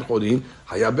mita beben chorin.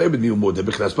 Hayab eved miu modeh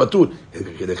beknas patur.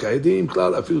 Kedeka edim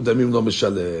klal. Afilu damim lo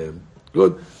mishalem.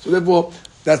 Good. So therefore,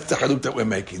 that's the haluk that we're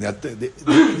making. That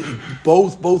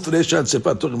both Resha and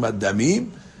Sefer talking about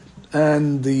damim,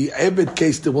 and the Eved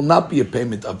case there will not be a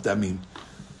payment of damim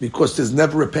because there's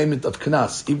never a payment of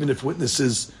knas, even if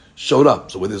witnesses showed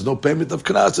up. So where there's no payment of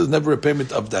knas, there's never a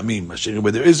payment of damim.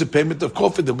 Where there is a payment of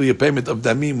kofir, there'll be a payment of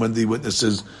damim when the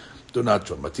witnesses do not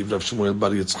show. Mativ Rav Shmuel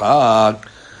bar Yitzchak,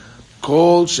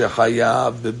 kol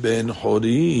shechayav ben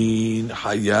horin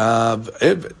hayav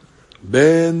Eved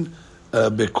ben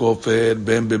בכופר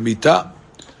בין במיתה.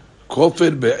 כופר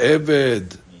בעבד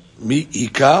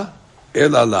מאיקה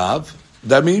אל עליו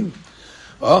דמים.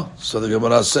 Oh, so the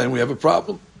Gemara is saying we have a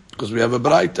problem because we have a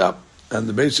braita,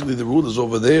 and basically the rule is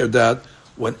over there that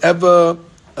whenever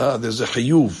there's a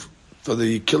chiyuv for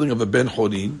the killing of a ben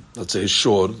horim, let's say a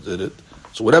shor did it,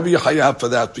 so whatever you hayav for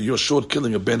that, for your shor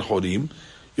killing a ben horim,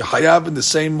 you hayav in the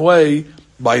same way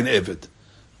by an eved.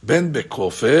 Ben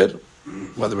bekofer,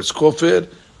 whether it's kofer,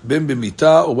 ben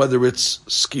b'mita, or whether it's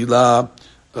skila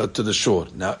to the shore.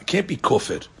 Now, it can't be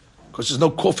kofir, because there's no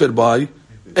kofir by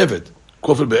eved.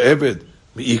 Kofir be'eved,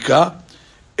 mi'ika,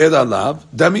 ed alav,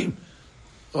 damim.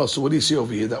 Oh, so what do you see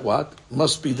over here? That what?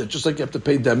 Must be that just like you have to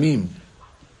pay damim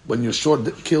when your shore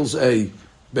kills a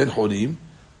ben horim, you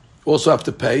also have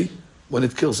to pay when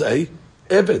it kills a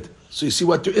eved. So you see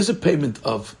what? There is a payment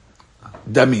of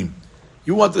damim.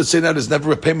 You wanted to say that there's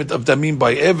never a payment of damim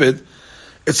by eved.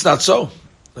 It's not so.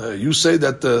 You say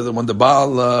that when the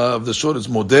Baal of the shore is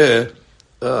modeh,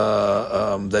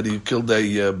 that he killed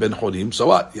a ben horim, so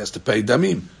what? He has to pay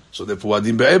damim. So therefore,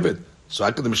 wadim be'eved. So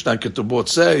how can the Mishnah Ketubot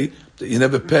say that you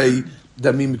never pay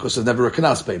damim because there's never a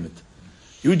knas payment?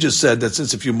 You just said that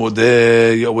since if you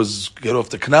modeh, you always get off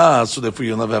the knas, so therefore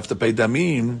you'll never have to pay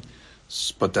damim.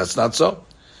 But that's not so.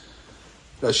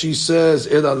 She says,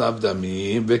 "El alav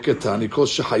damim veketani kol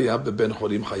shehayab ben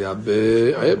chorim hayab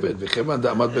be'eved v'chevan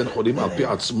da'amad ben chorim al pi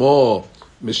atzmo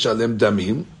mishalem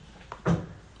damim."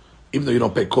 Even though you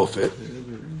don't pay kofet,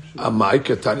 amai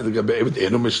ketani legabe eved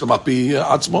enu mishalem al pi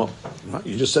atzmo.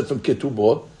 You just said from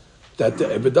Ketubot that the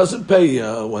eved doesn't pay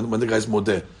when the guy's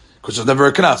modeh because there's never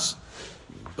a knas.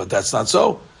 But that's not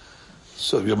so.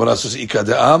 So the Gemara says, "Ika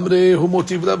de'amre hu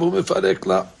motiv la hu mefarek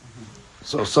la."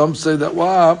 So some say that,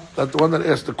 that the one that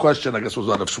asked the question, I guess was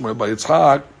out of Shmuel by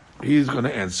Yitzchak, he's going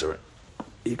to answer it.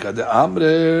 Ika de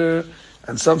amre,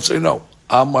 and some say no.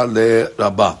 Amale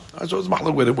Rabbah. So it's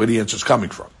where the answer is coming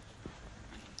from.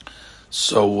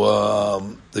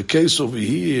 So the case over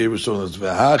here is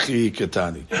V'hachi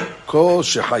ketani. Kol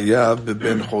shechayav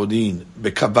beben chodin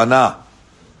bekavana.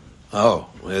 Oh,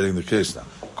 we're adding the case now.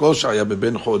 Kol shechayav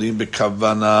beben chodin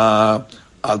bekavana.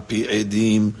 Al pi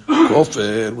edim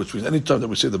kofer, which means any time that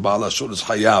we say the Baal HaShor is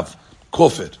hayav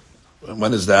kofer.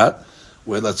 When is that?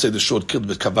 Where let's say the shor killed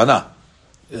with kavanah,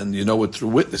 and you know it through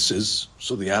witnesses,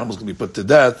 so the animal's going to be put to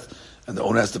death, and the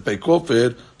owner has to pay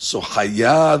kofer. So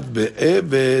hayav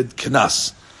be'eved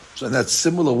knas. So in that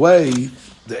similar way,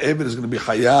 the eved is going to be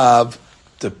hayav.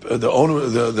 The owner,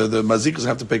 the mazik is going to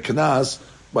have to pay knas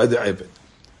by the eved.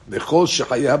 Bechol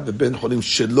shehayav beben cholim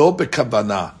shelo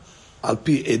bekavanah al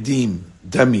pi edim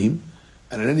damim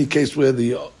And in any case where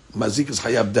the mazik is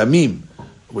hayab damim,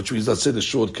 which means, let's say the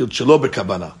short killed shelo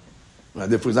bekavana,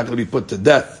 and therefore he's not going to be put to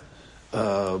death.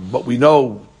 But we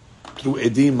know through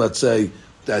edim, let's say,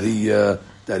 that he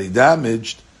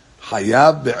damaged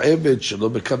hayab be'eved shelo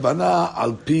bekavana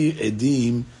al pi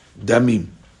edim damim.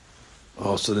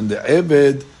 Oh, so then the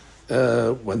eved,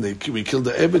 when we kill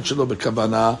the eved shelo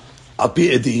bekavana al pi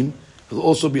edim, he'll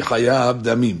also be hayab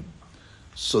damim.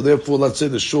 So therefore, let's say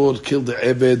the short killed the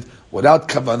eved without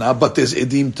kavana, but there's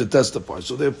edim to testify.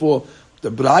 So therefore,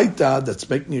 the braita that's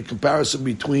making a comparison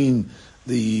between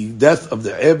the death of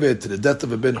the eved to the death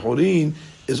of a ben horin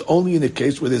is only in a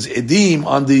case where there's edim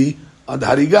on the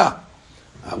harigah.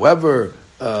 However,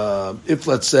 if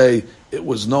let's say it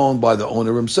was known by the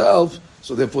owner himself,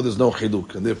 so therefore there's no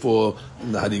chiluk, and therefore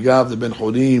in the harigah of the ben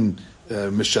horim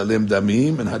mishalem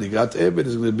damim, and harigat eved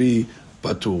is going to be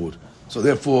patur. So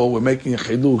therefore, we're making a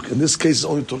chiluk. In this case, it's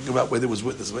only talking about where there was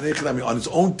witness. On his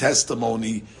own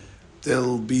testimony,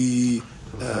 there'll be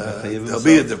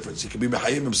a difference. He can be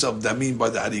mechayev himself damim by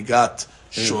the harigat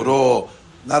shoro,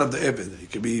 not of the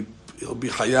eved. He'll be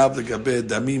chayav legabe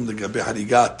damim legabe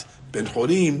harigat ben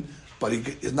chorim, but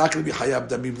he's not going to be chayav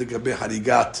damim legabe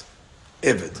harigat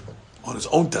eved on his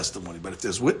own testimony. But if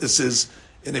there's witnesses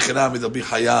in echanami, they'll be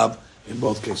chayav in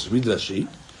both cases. Read Rashi.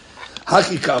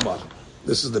 Haki Kamma.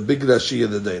 This is the big Rashi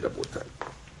of the day, Rabotai.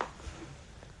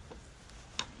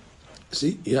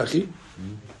 See, Haki?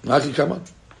 Haki Kamma.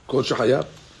 Kol shechayab.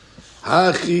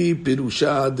 Haki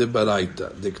pirusha de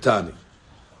baraita, diktani.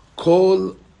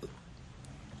 Kol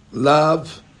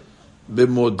lav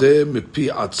b'modeh mepi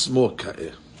atzmo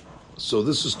ka'eh. So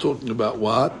this is talking about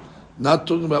what? Not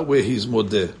talking about where he's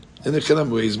modeh. In the Keram,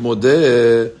 where he's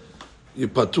modeh,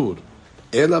 yipatur.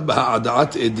 Ela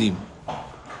b'ha'adaat edim.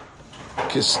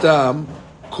 Kistam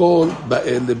kol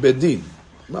ba'el lebedin.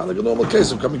 Like a normal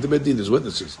case of coming to bedin, there's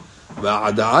witnesses.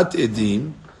 Va'adaat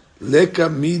edim leka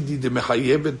midi de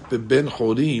mechayevet beben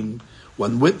chorim.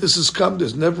 When witnesses come,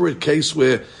 there's never a case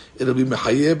where it'll be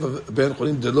mechayev ben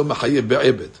chorim de lo mechayev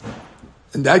be'ebed.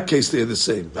 In that case, they're the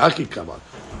same. V'aki kama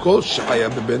kol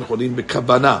shechayev beben chorim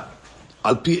bekavana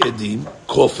al pi edim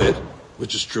kofer,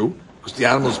 which is true because the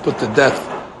animal's put to death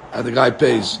and the guy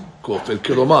pays kofer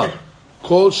kilomar.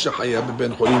 Kol shechayab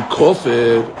ben cholim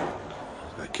kofer.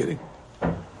 Am I kidding?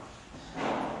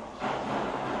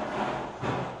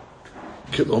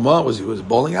 Kilomar, was a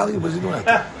bowling alley? What was he doing out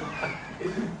there?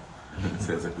 It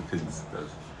sounds like the pigs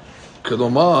does.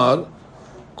 Kilomar,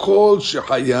 kol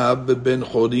shechayab ben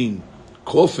cholim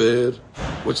kofer.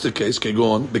 What's the case? Okay,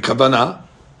 go on. Bekavana,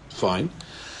 fine.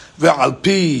 Ve'al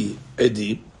pi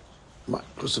edim.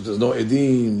 Because if there's no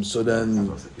edim, so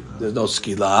then there's no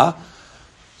skila.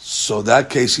 So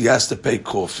that case, he has to pay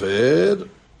kofer.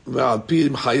 Ve'al pi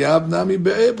chayav nami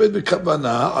be'ebed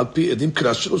bekavana al pi edim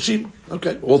kras shloshim.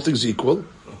 Okay, all things equal.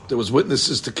 There was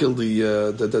witnesses to kill the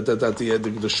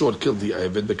short killed the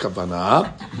eved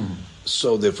bekavana.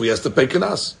 So therefore, he has to pay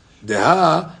knas.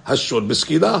 Deha hashor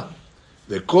beskila.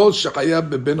 Ve'kol shechayav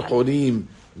beben chorim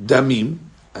damim.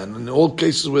 And in all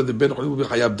cases where the ben chorim will be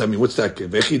chayav damim, what's that case?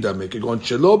 Ve'chida make it go on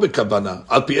shelo bekavana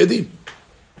al pi edim.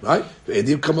 Right? The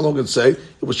edim come along and say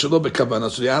it was shelo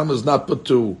bekavana, so the animal is not put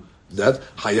to that.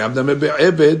 Hayab damim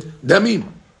be'eved damim.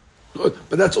 But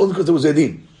that's only because there was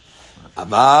edim.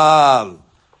 Aval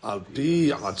al pi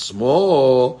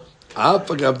atzmo af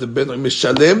agav the ben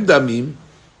mishalem damim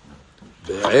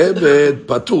be'eved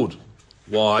patur.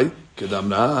 Why?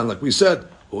 Kedamna, like we said,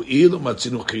 ho'il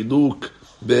u'matzinu chiluk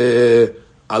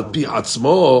be'al pi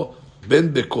atzmo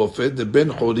ben bekofed the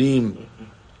ben chorim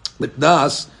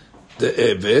mitnas. The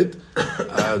Eved,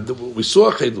 we saw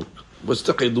a chiluk. What's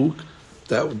the chiluk?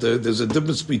 That there's a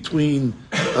difference between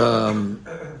Ba'al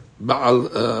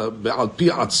Pi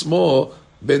Atzmo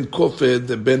Ben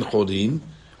Kofed Ben Chorin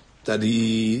that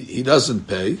he doesn't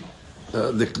pay.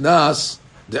 Liknas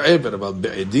the Eved about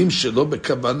Be'edim Shelo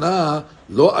Bekavana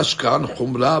Lo Ashkan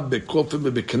Chumra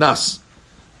Bekofed Beknas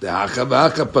the Haka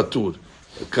V'Haka Patur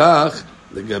Kach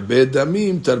Legabe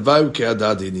Damim Tarvayu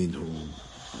Ke'adadininu.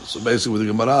 So basically,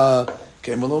 the Gemara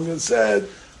came along and said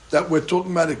that we're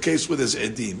talking about a case where there's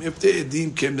edim. If the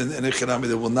edim came in Echanami,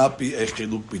 there will not be a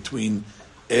chiluk between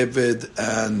Eved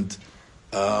and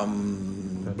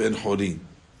Ben Horin.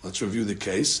 Let's review the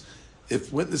case.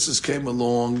 If witnesses came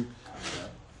along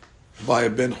by a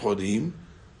Ben Horim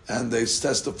and they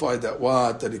testified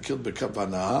that he killed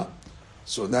Bekavana,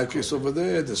 so in that case over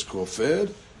there, there's Kofer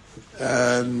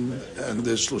and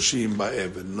there's Shloshim by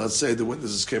Eved. And let's say the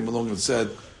witnesses came along and said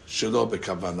Shelo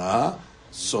Bekavana,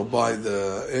 so by Ben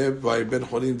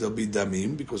Chorim there'll be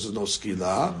Damim because there's no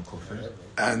Skila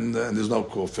and there's no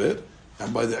Kofer.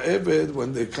 And by the Eved,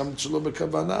 when they come to Shelo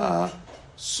Bekavana,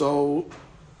 So,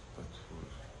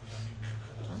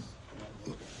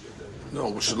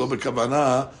 no, shelo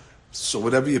b'kavana. So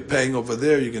whatever you're paying over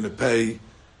there, you're going to pay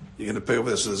over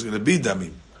there. So there's going to be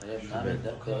damim.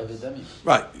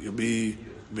 Right, you'll be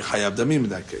chayav damim in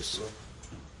that case.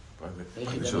 Right,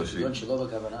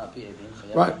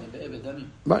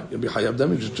 you'll be chayav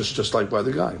damim just like by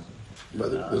the guy.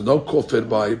 There's no kofir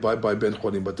by ben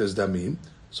cholim, but there's damim.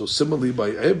 So similarly by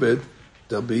Ebed,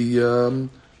 there'll be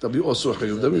also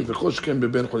chayav damim. V'chosh ken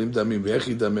ben cholim damim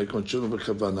ve'echi damim konchenu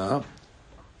b'kavana.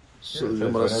 So the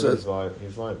Gemara said,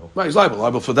 he's liable. Right, he's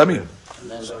liable for damim.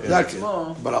 Exactly.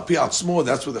 But al pi atzmo,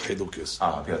 that's where the chiluk is.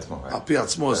 Al pi atzmo, right. Al pi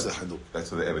atzmo is the chiluk.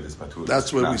 That's where the evidence patur.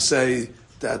 That's where we say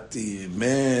that the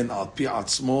man al pi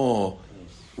atzmo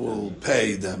will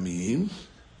pay damim,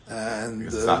 and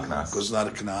Because it's not knas. because it's not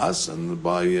a knas, and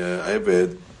by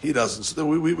Eved he doesn't. So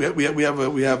we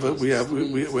have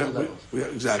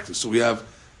exactly. So we have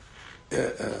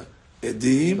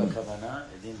edim,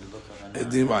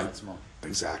 right?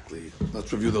 Exactly.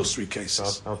 Let's review those three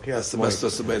cases. That's the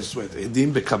best way.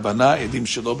 Edim bekavana, edim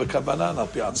shelo bekavana, and al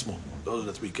pi atzmo. Those are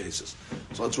the three cases.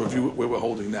 So let's review where we're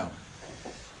holding now.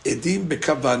 Edim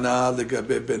bekavana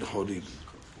legabe ben chorim.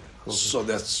 So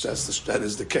that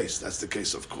is the case. That's the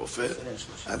case of kofir,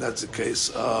 and that's the case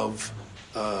of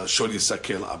shori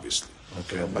sakel, obviously.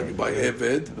 Okay, by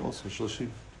Eved,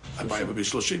 and by Eved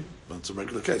b'shloshim. That's a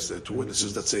regular case. There are two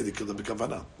witnesses that say they killed him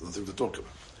bekavana. Nothing to talk about.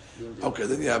 Okay,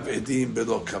 then you have edim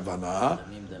belo kavana.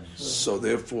 So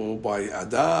therefore, by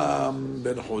Adam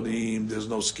ben chorim, there's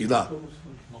no skila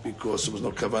because there was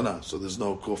no kavana. So there's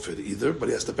no kofir either. But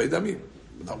he has to pay damim.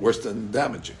 Not worse than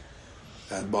damaging.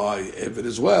 And by Eved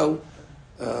as well,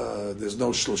 there's no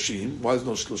shloshim. Why is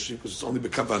no shloshim? Because it's only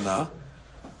bekavana,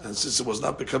 and since it was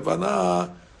not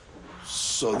bekavana,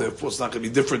 so therefore it's not going to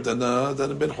be different than a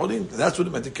ben chorim. And that's what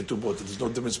it meant in ketubot. There's no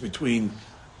difference between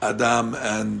Adam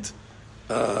and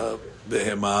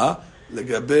behema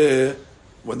legabe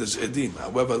when there's edim.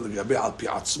 However, legabe al pi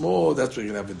atzmo, that's where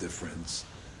you're going to have a difference.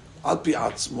 Al pi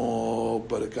atzmo,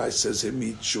 but a guy says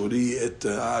hemi shuri et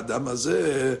Adam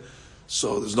hazeh.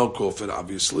 So there's no kofir,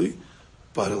 obviously,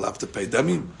 but he'll have to pay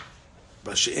damim.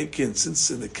 But she'enkin,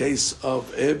 since in the case of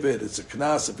Eved, it's a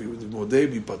knas, if he would modeh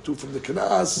be patu from the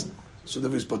knas, so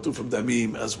then he's patu from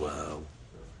damim as well.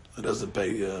 It doesn't pay.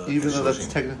 Even though that's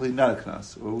technically not a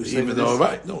knas. Even though,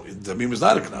 right, no, damim is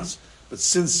not a knas. But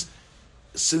since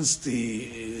his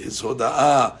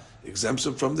hoda'ah exempts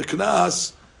him from the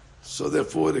knas, so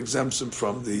therefore it exempts him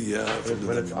from the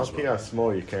When it's al pi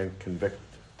atzmo, you can't convict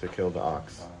to kill the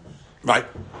ox. Right.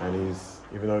 And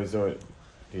even though he's doing it,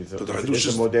 is the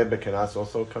Hadush modeh b'kenas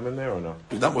also come in there or no?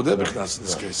 He's not modeh b'knas in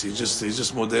this case. He's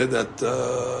just modeh that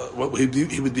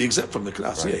he would be exempt from the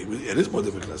knas. Right. Yeah, it is modeh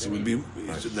b'knas. He would be, and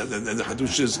the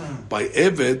hadush is by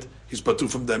Eved, he's patu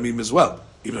from damim as well,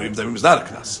 even though damim is not a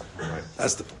knas. Right.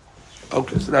 That's the point.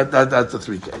 Okay, so that's the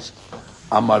three cases.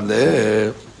 Amar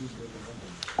le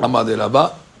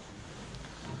Rabba.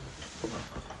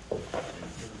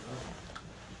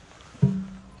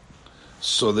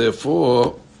 So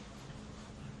therefore,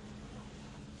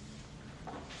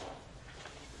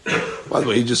 by the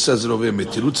way, he just says it over here.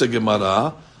 Metirutza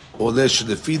Gemara, ole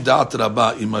shlefi da'at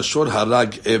Rabba imashor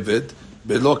harag Eved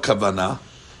belo kavana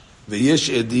veyesh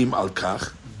edim al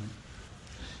kach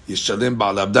yishalem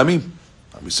ba'alav damim.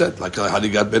 We said like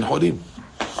harigat ben chorim.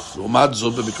 לעומת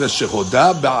זאת, במקרה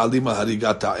שהודה בעלים על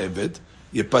הריגת העבד,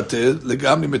 יפטר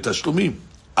לגמרי מתשלומים.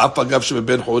 אף אגב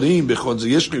שבבן חורים, בכל זה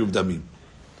יש חיוב דמים.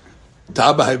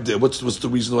 What's the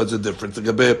reason why there's a difference?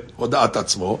 לגבי הודעת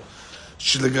עצמו,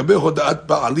 שלגבי הודעת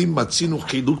בעלים מצינו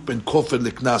חילוק בין כופר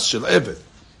לקנס של עבד.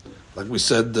 Like we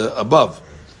said above.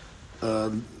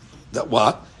 That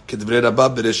what? כדברי רבה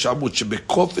ברשעות,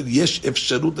 שבכופר יש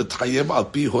אפשרות להתחייב על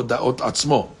פי הודעות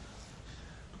עצמו.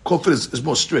 כופר is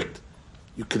more strict.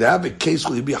 You could have a case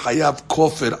where you'd be hayav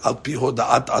kofir al pi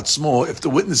hoda'at atzmo if the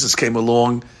witnesses came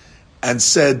along and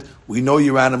said, we know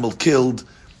your animal killed,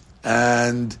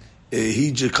 and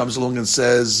he just comes along and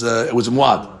says it was a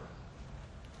muad.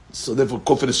 So therefore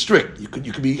kofir is strict. You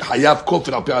could be hayav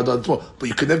kofir al pi hoda'at atzmo, but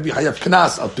you could never be hayav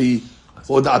knas al pi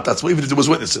hoda'at atzmo, even if there was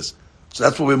witnesses. So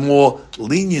that's why we're more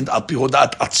lenient al pi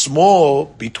hoda'at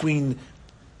atzmo between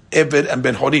Eved and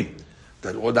Ben Horim.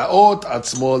 That hoda'ot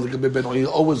atzmo legabe Ben Horim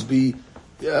will always be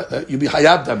you'll be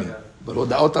hayab damim, but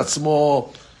hoda'ot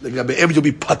atzmo legabe Eved you'll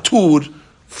be patur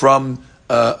from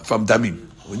damim.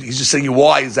 He's just saying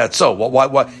why is that so?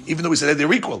 Why? Even though we said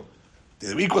they're equal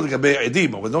legabe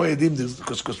edim, but with no edim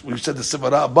because we said the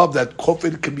sivara above that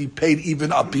kofir can be paid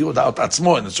even al pi hoda'ot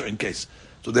atzmo in a certain case.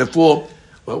 So therefore,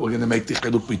 we're going to make the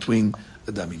chiluk between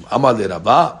the damim. Amar le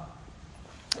Rabba,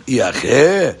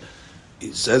 iache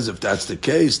he says if that's the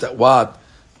case, that what?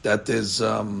 That there's,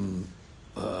 when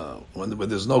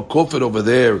there's no kofir over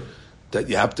there, that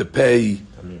you have to pay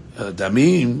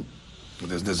damim,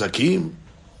 there's nezakim,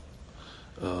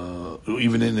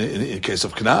 even in case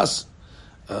of knas,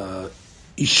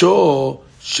 isho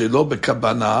shelo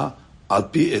bekabana al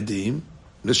pi edim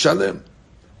neshalem.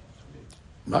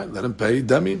 Right, let him pay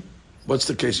damim. What's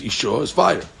the case? Isho is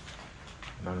fire.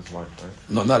 Not his wife, right?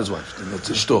 No, not his wife. That's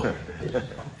ishto.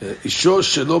 Isho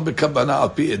shelo bekabana al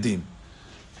pi edim.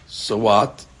 So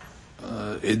what?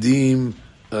 Edim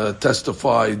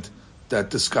testified that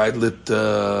this guy lit,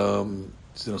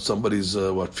 somebody's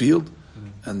field,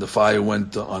 and the fire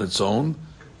went on its own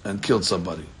and killed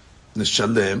somebody.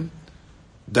 Nishalem,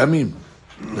 damim,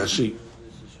 rashi,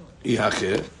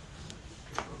 ihacher.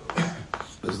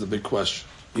 This is the big question.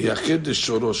 Ihacher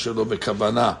deshoro shelo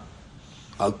bekavana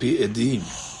al pi edim.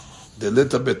 They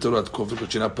lit a betorat kofir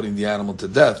because you're not putting the animal to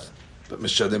death, but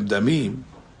mishalem damim.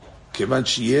 כיוון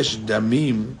שיש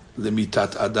דמים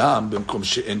למיתת אדם במקום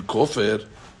שאין כופר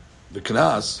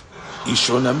וקנס,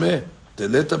 אישו נמה,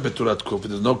 דלתה בתורת כופר,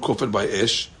 there's no כופר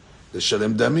באש,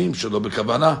 לשלם דמים שלא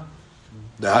בכוונה.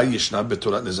 דהי ישנה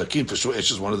בתורת נזקין, for sure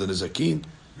אש is one of the נזקין,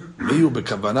 מי הוא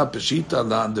בכוונה פשיטה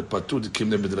לאן דפתו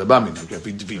דקים למדרבמין.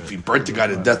 If you burnt the guy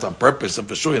to death on purpose, then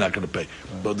for sure you're not going to pay.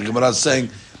 But the Gemara is saying,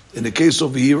 in the case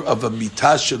over here of a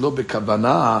mitah שלא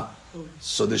בכוונה,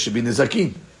 so there should be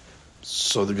נזקין.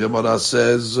 So the Gemara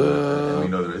says, we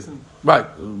know there isn't. Right?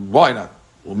 Why not?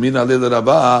 Umina lil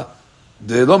rabba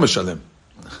de lo meshalem.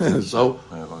 So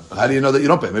how do you know that you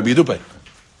don't pay? Maybe you do pay.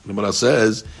 The Gemara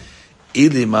says,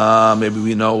 ilima. Maybe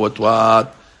we know what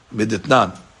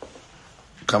miditnan.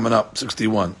 Coming up,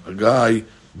 61. A guy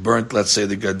burnt, let's say,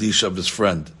 the gadish of his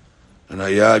friend, and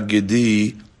haya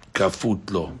gedi kafut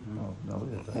lo.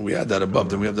 We had that above.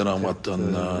 Then we have that on what?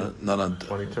 On not on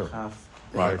 22.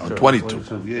 Right, on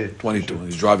 22. 22.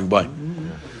 He's driving by.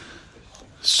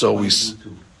 So we saw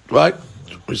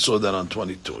that on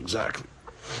 22, exactly.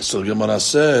 So the Gemara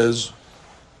says,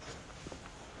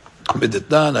 if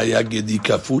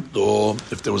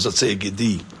there was, let's say, a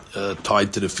gedi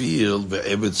tied to the field, but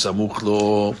it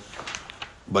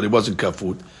wasn't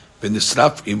kafut,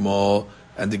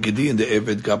 and the gedi and the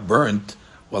eved got burnt,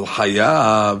 well,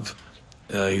 hayav,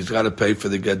 he's got to pay for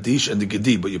the gadish and the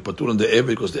gedi, but you patur on the eved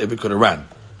because the eved could have ran.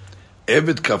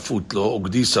 Eved kafut lo,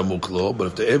 ugdi samuk lo, but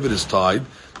if the eved is tied,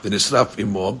 then nisraf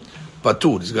imo,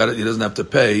 patur. He doesn't have to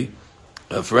pay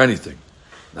for anything.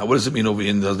 Now, what does it mean over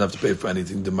here? He doesn't have to pay for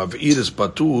anything. The mav'ir is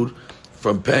patur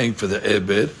from paying for the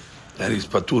eved, and he's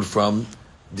patur from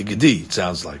the gedi. It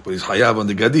sounds like, but he's hayav on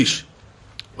the gadish.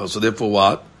 Well, so therefore,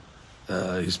 what?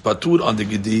 He's patur on the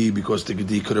gedi because the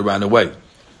gedi could have ran away.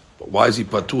 But why is he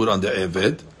patur on the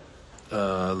eved?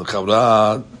 The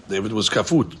eved was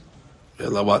kafut.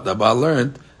 The Baal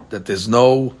learned that there's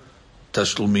no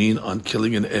tashlumin on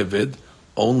killing an eved,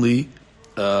 only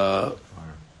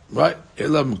right.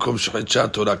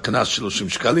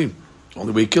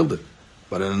 Only way he killed it.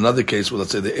 But in another case, where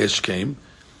let's say the esh came,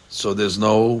 so there's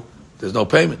no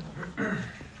payment.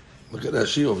 Look at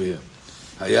Rashi over here.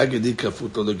 Hayagedi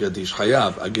kafut lo legadish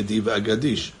hayav agedi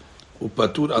ve'agadish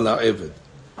upatur ala eved.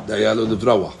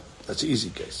 That's an easy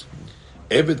case.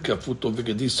 Eved kafuto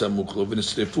v'gadi samuklo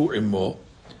v'nisrefu imo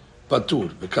patur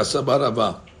v'kasaba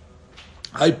rava.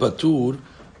 Hay patur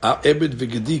eved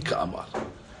v'gadi ka'amar.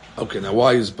 Okay, now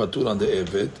why is patur on the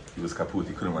eved? He was kaput.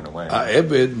 He couldn't run away.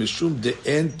 Eved mishum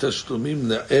de'en tashlumim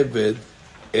le'eved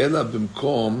ela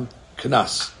b'mkom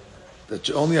knas. That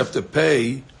you only have to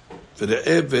pay for the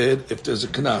eved if there's a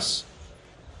knas.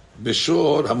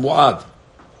 B'shor hamuad.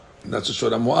 And that's a shor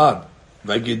hamuad.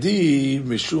 V'gedi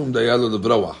mishum dayalo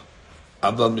lebrawah.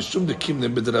 Aval mishum dekim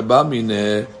nebedrabah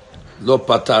mine lo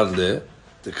patarle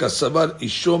tekasabar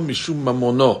ishom mishum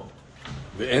mamono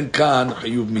ve'en kan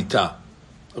chayuv mita.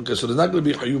 Okay, so there's not going to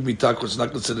be chayuv mita because it's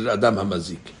not considered adam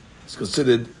hamazik. It's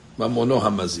considered mamono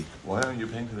hamazik. Why aren't you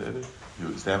paying for the eved? He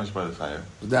was damaged by the fire.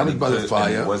 He was damaged by the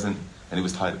fire. And he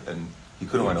was tied, and he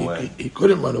couldn't run away. He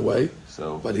couldn't run away.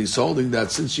 So, but he's holding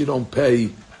that since you don't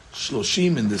pay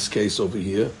shloshim in this case over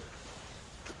here,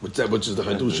 which is the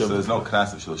Hadush. So there's no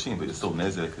knas of shloshim, but it's still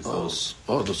nezik.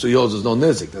 So yours is no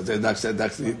nezik.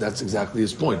 That's exactly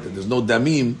his point. That there's no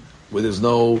damim where there's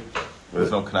no knas. Where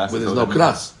there's no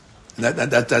knas.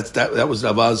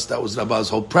 That was Rabba's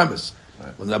whole premise.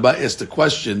 Right. When Rabba asked the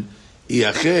question,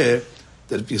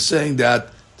 that if you're saying that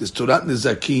there's Torah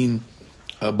Nizakin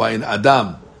by an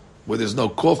Adam where there's no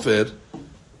kofir,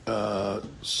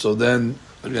 so then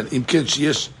again, imken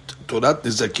sheyesh Torah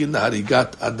Nizakin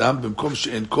laharigat Adam b'mkom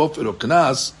she'en kofir or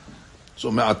knas.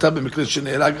 So me'ata b'mikra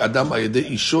she'ne'erag Adam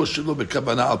ayedei isho shelo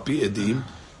bekavana al pi edim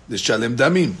Nishalim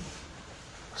damim.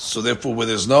 So therefore, where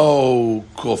there's no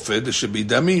kofir, there should be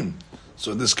damim.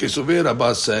 So in this case over here, Rabba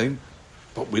is saying,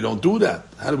 but we don't do that.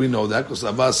 How do we know that? Because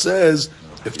Rabba says,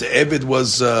 if the Eved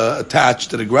was attached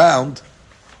to the ground,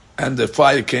 and the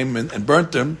fire came in and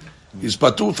burnt him, he's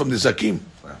patur from the zakim.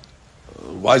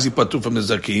 Why is he patur from the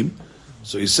zakim?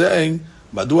 So he's saying,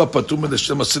 מדוע פטור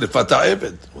מלשלם שרפת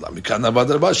העבד? אולם מכאן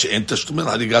עבד רבה שאין תשלום על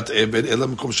הריגת עבד אלא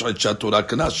מקום שעד תורה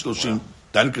קנס 30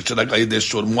 דן כשרק על ידי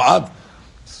שור מועד.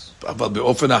 אבל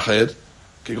באופן אחר,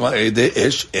 כגון על ידי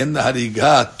אש, אין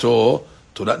הריגתו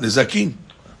תורת נזקים.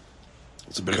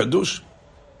 זה בחידוש.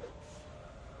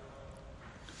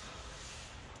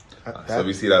 So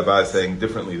we see that Bava saying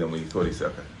differently than we thought he said.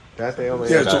 Okay. That's the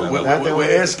only. Yeah, so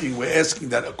we're asking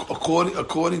that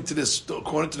according to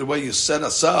the way you set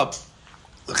us up,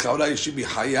 the Chaura you should be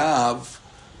hayav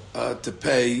to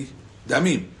pay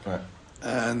damim. Right.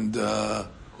 And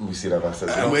We see that Bava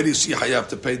says and where do you see hayav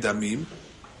to pay damim?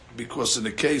 Because in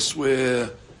the case where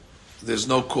there's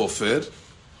no kofir,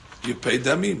 you pay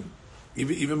damim,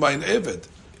 even by an eved,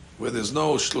 where there's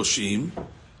no shloshim.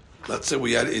 Let's say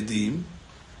we had edim,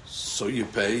 so you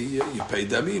pay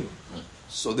damim.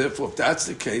 So therefore, if that's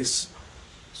the case,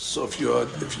 so if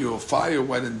your fire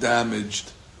went and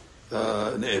damaged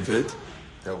an eved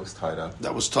that was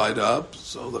tied up,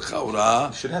 so the chaura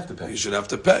you should have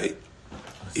to pay.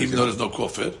 Even though there's no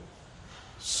kofir.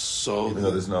 So Even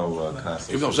though there's no knas.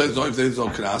 Even though there's no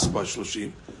knas by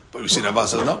shloshim, but we see Rabba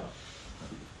says no.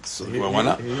 So why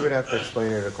not? He would have to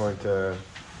explain it according to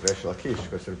Resh Lakish,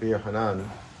 because Rabbi Hanan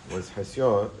was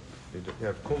Hesyo, you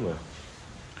have Kumla,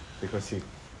 because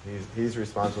he's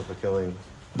responsible for killing.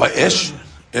 By Esh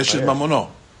is Mamono.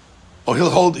 Oh,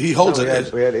 he holds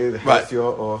it. We had either Right.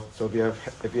 Hesyo or so. If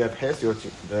you have Hesyo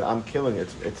that I'm killing,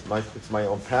 it's my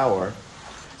own power.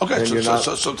 Okay, so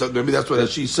maybe that's what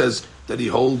she says that he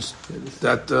holds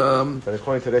that. But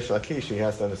according to Resh Lakish, he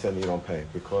has to understand that you don't pay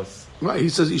because. Right, he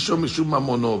says Ishu Mishum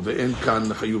Mamono ve'en kan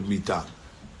chayuv mita.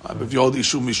 If you hold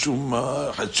Ishu Mishum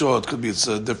Hacho, it could be it's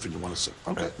different. You want to say?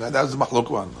 Okay, that's the machlok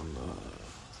one.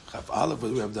 Chaf Aleph, but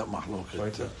we have that machlok.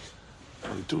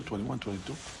 22, 21,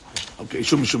 22. Okay,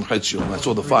 Ishu Mishum Hacho. That's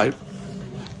all the 5.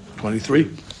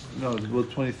 23. No, well,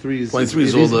 23 is... 23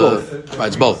 is all the... both. Right,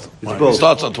 it's both. It's Right. both. It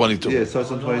starts on 22. Yeah, it starts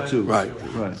on 22. Right.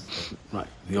 Right.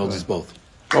 He holds us both.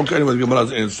 Okay, anyway, the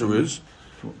Gemara's answer is...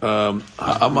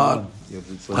 Ha'amar... Yeah,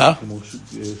 it's Huh?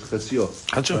 Chesio.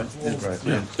 Hacho? Right.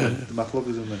 Yeah. The machlok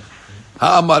is in there.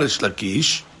 Ha'amar ish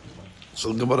lakish.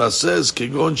 So the Gemara says,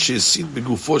 Kegon shesit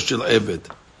begufo shel eved.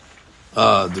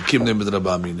 The kim name of Rabba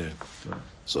Amineh.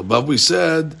 So above we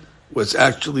said, where it's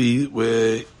actually,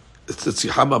 where it's the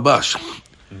Tziham Abash,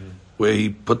 where he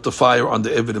put the fire on the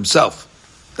Eved himself.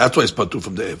 That's why he's patu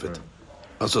from the Eved.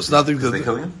 So it's nothing to... they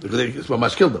kill him? It's what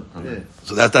Mash killed him. Yeah.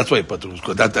 So that's why he patu.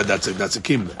 That's a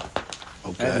kim there.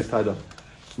 And Okay. it's tied up.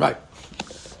 Right.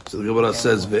 So the Gemara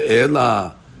says,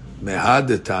 Ve'ela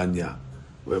mehad Tanya.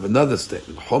 We have another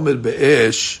statement. Homer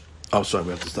be'esh. Oh, sorry,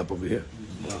 we have to stop over here.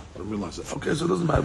 Wow, I didn't realize that. Okay, so it doesn't matter.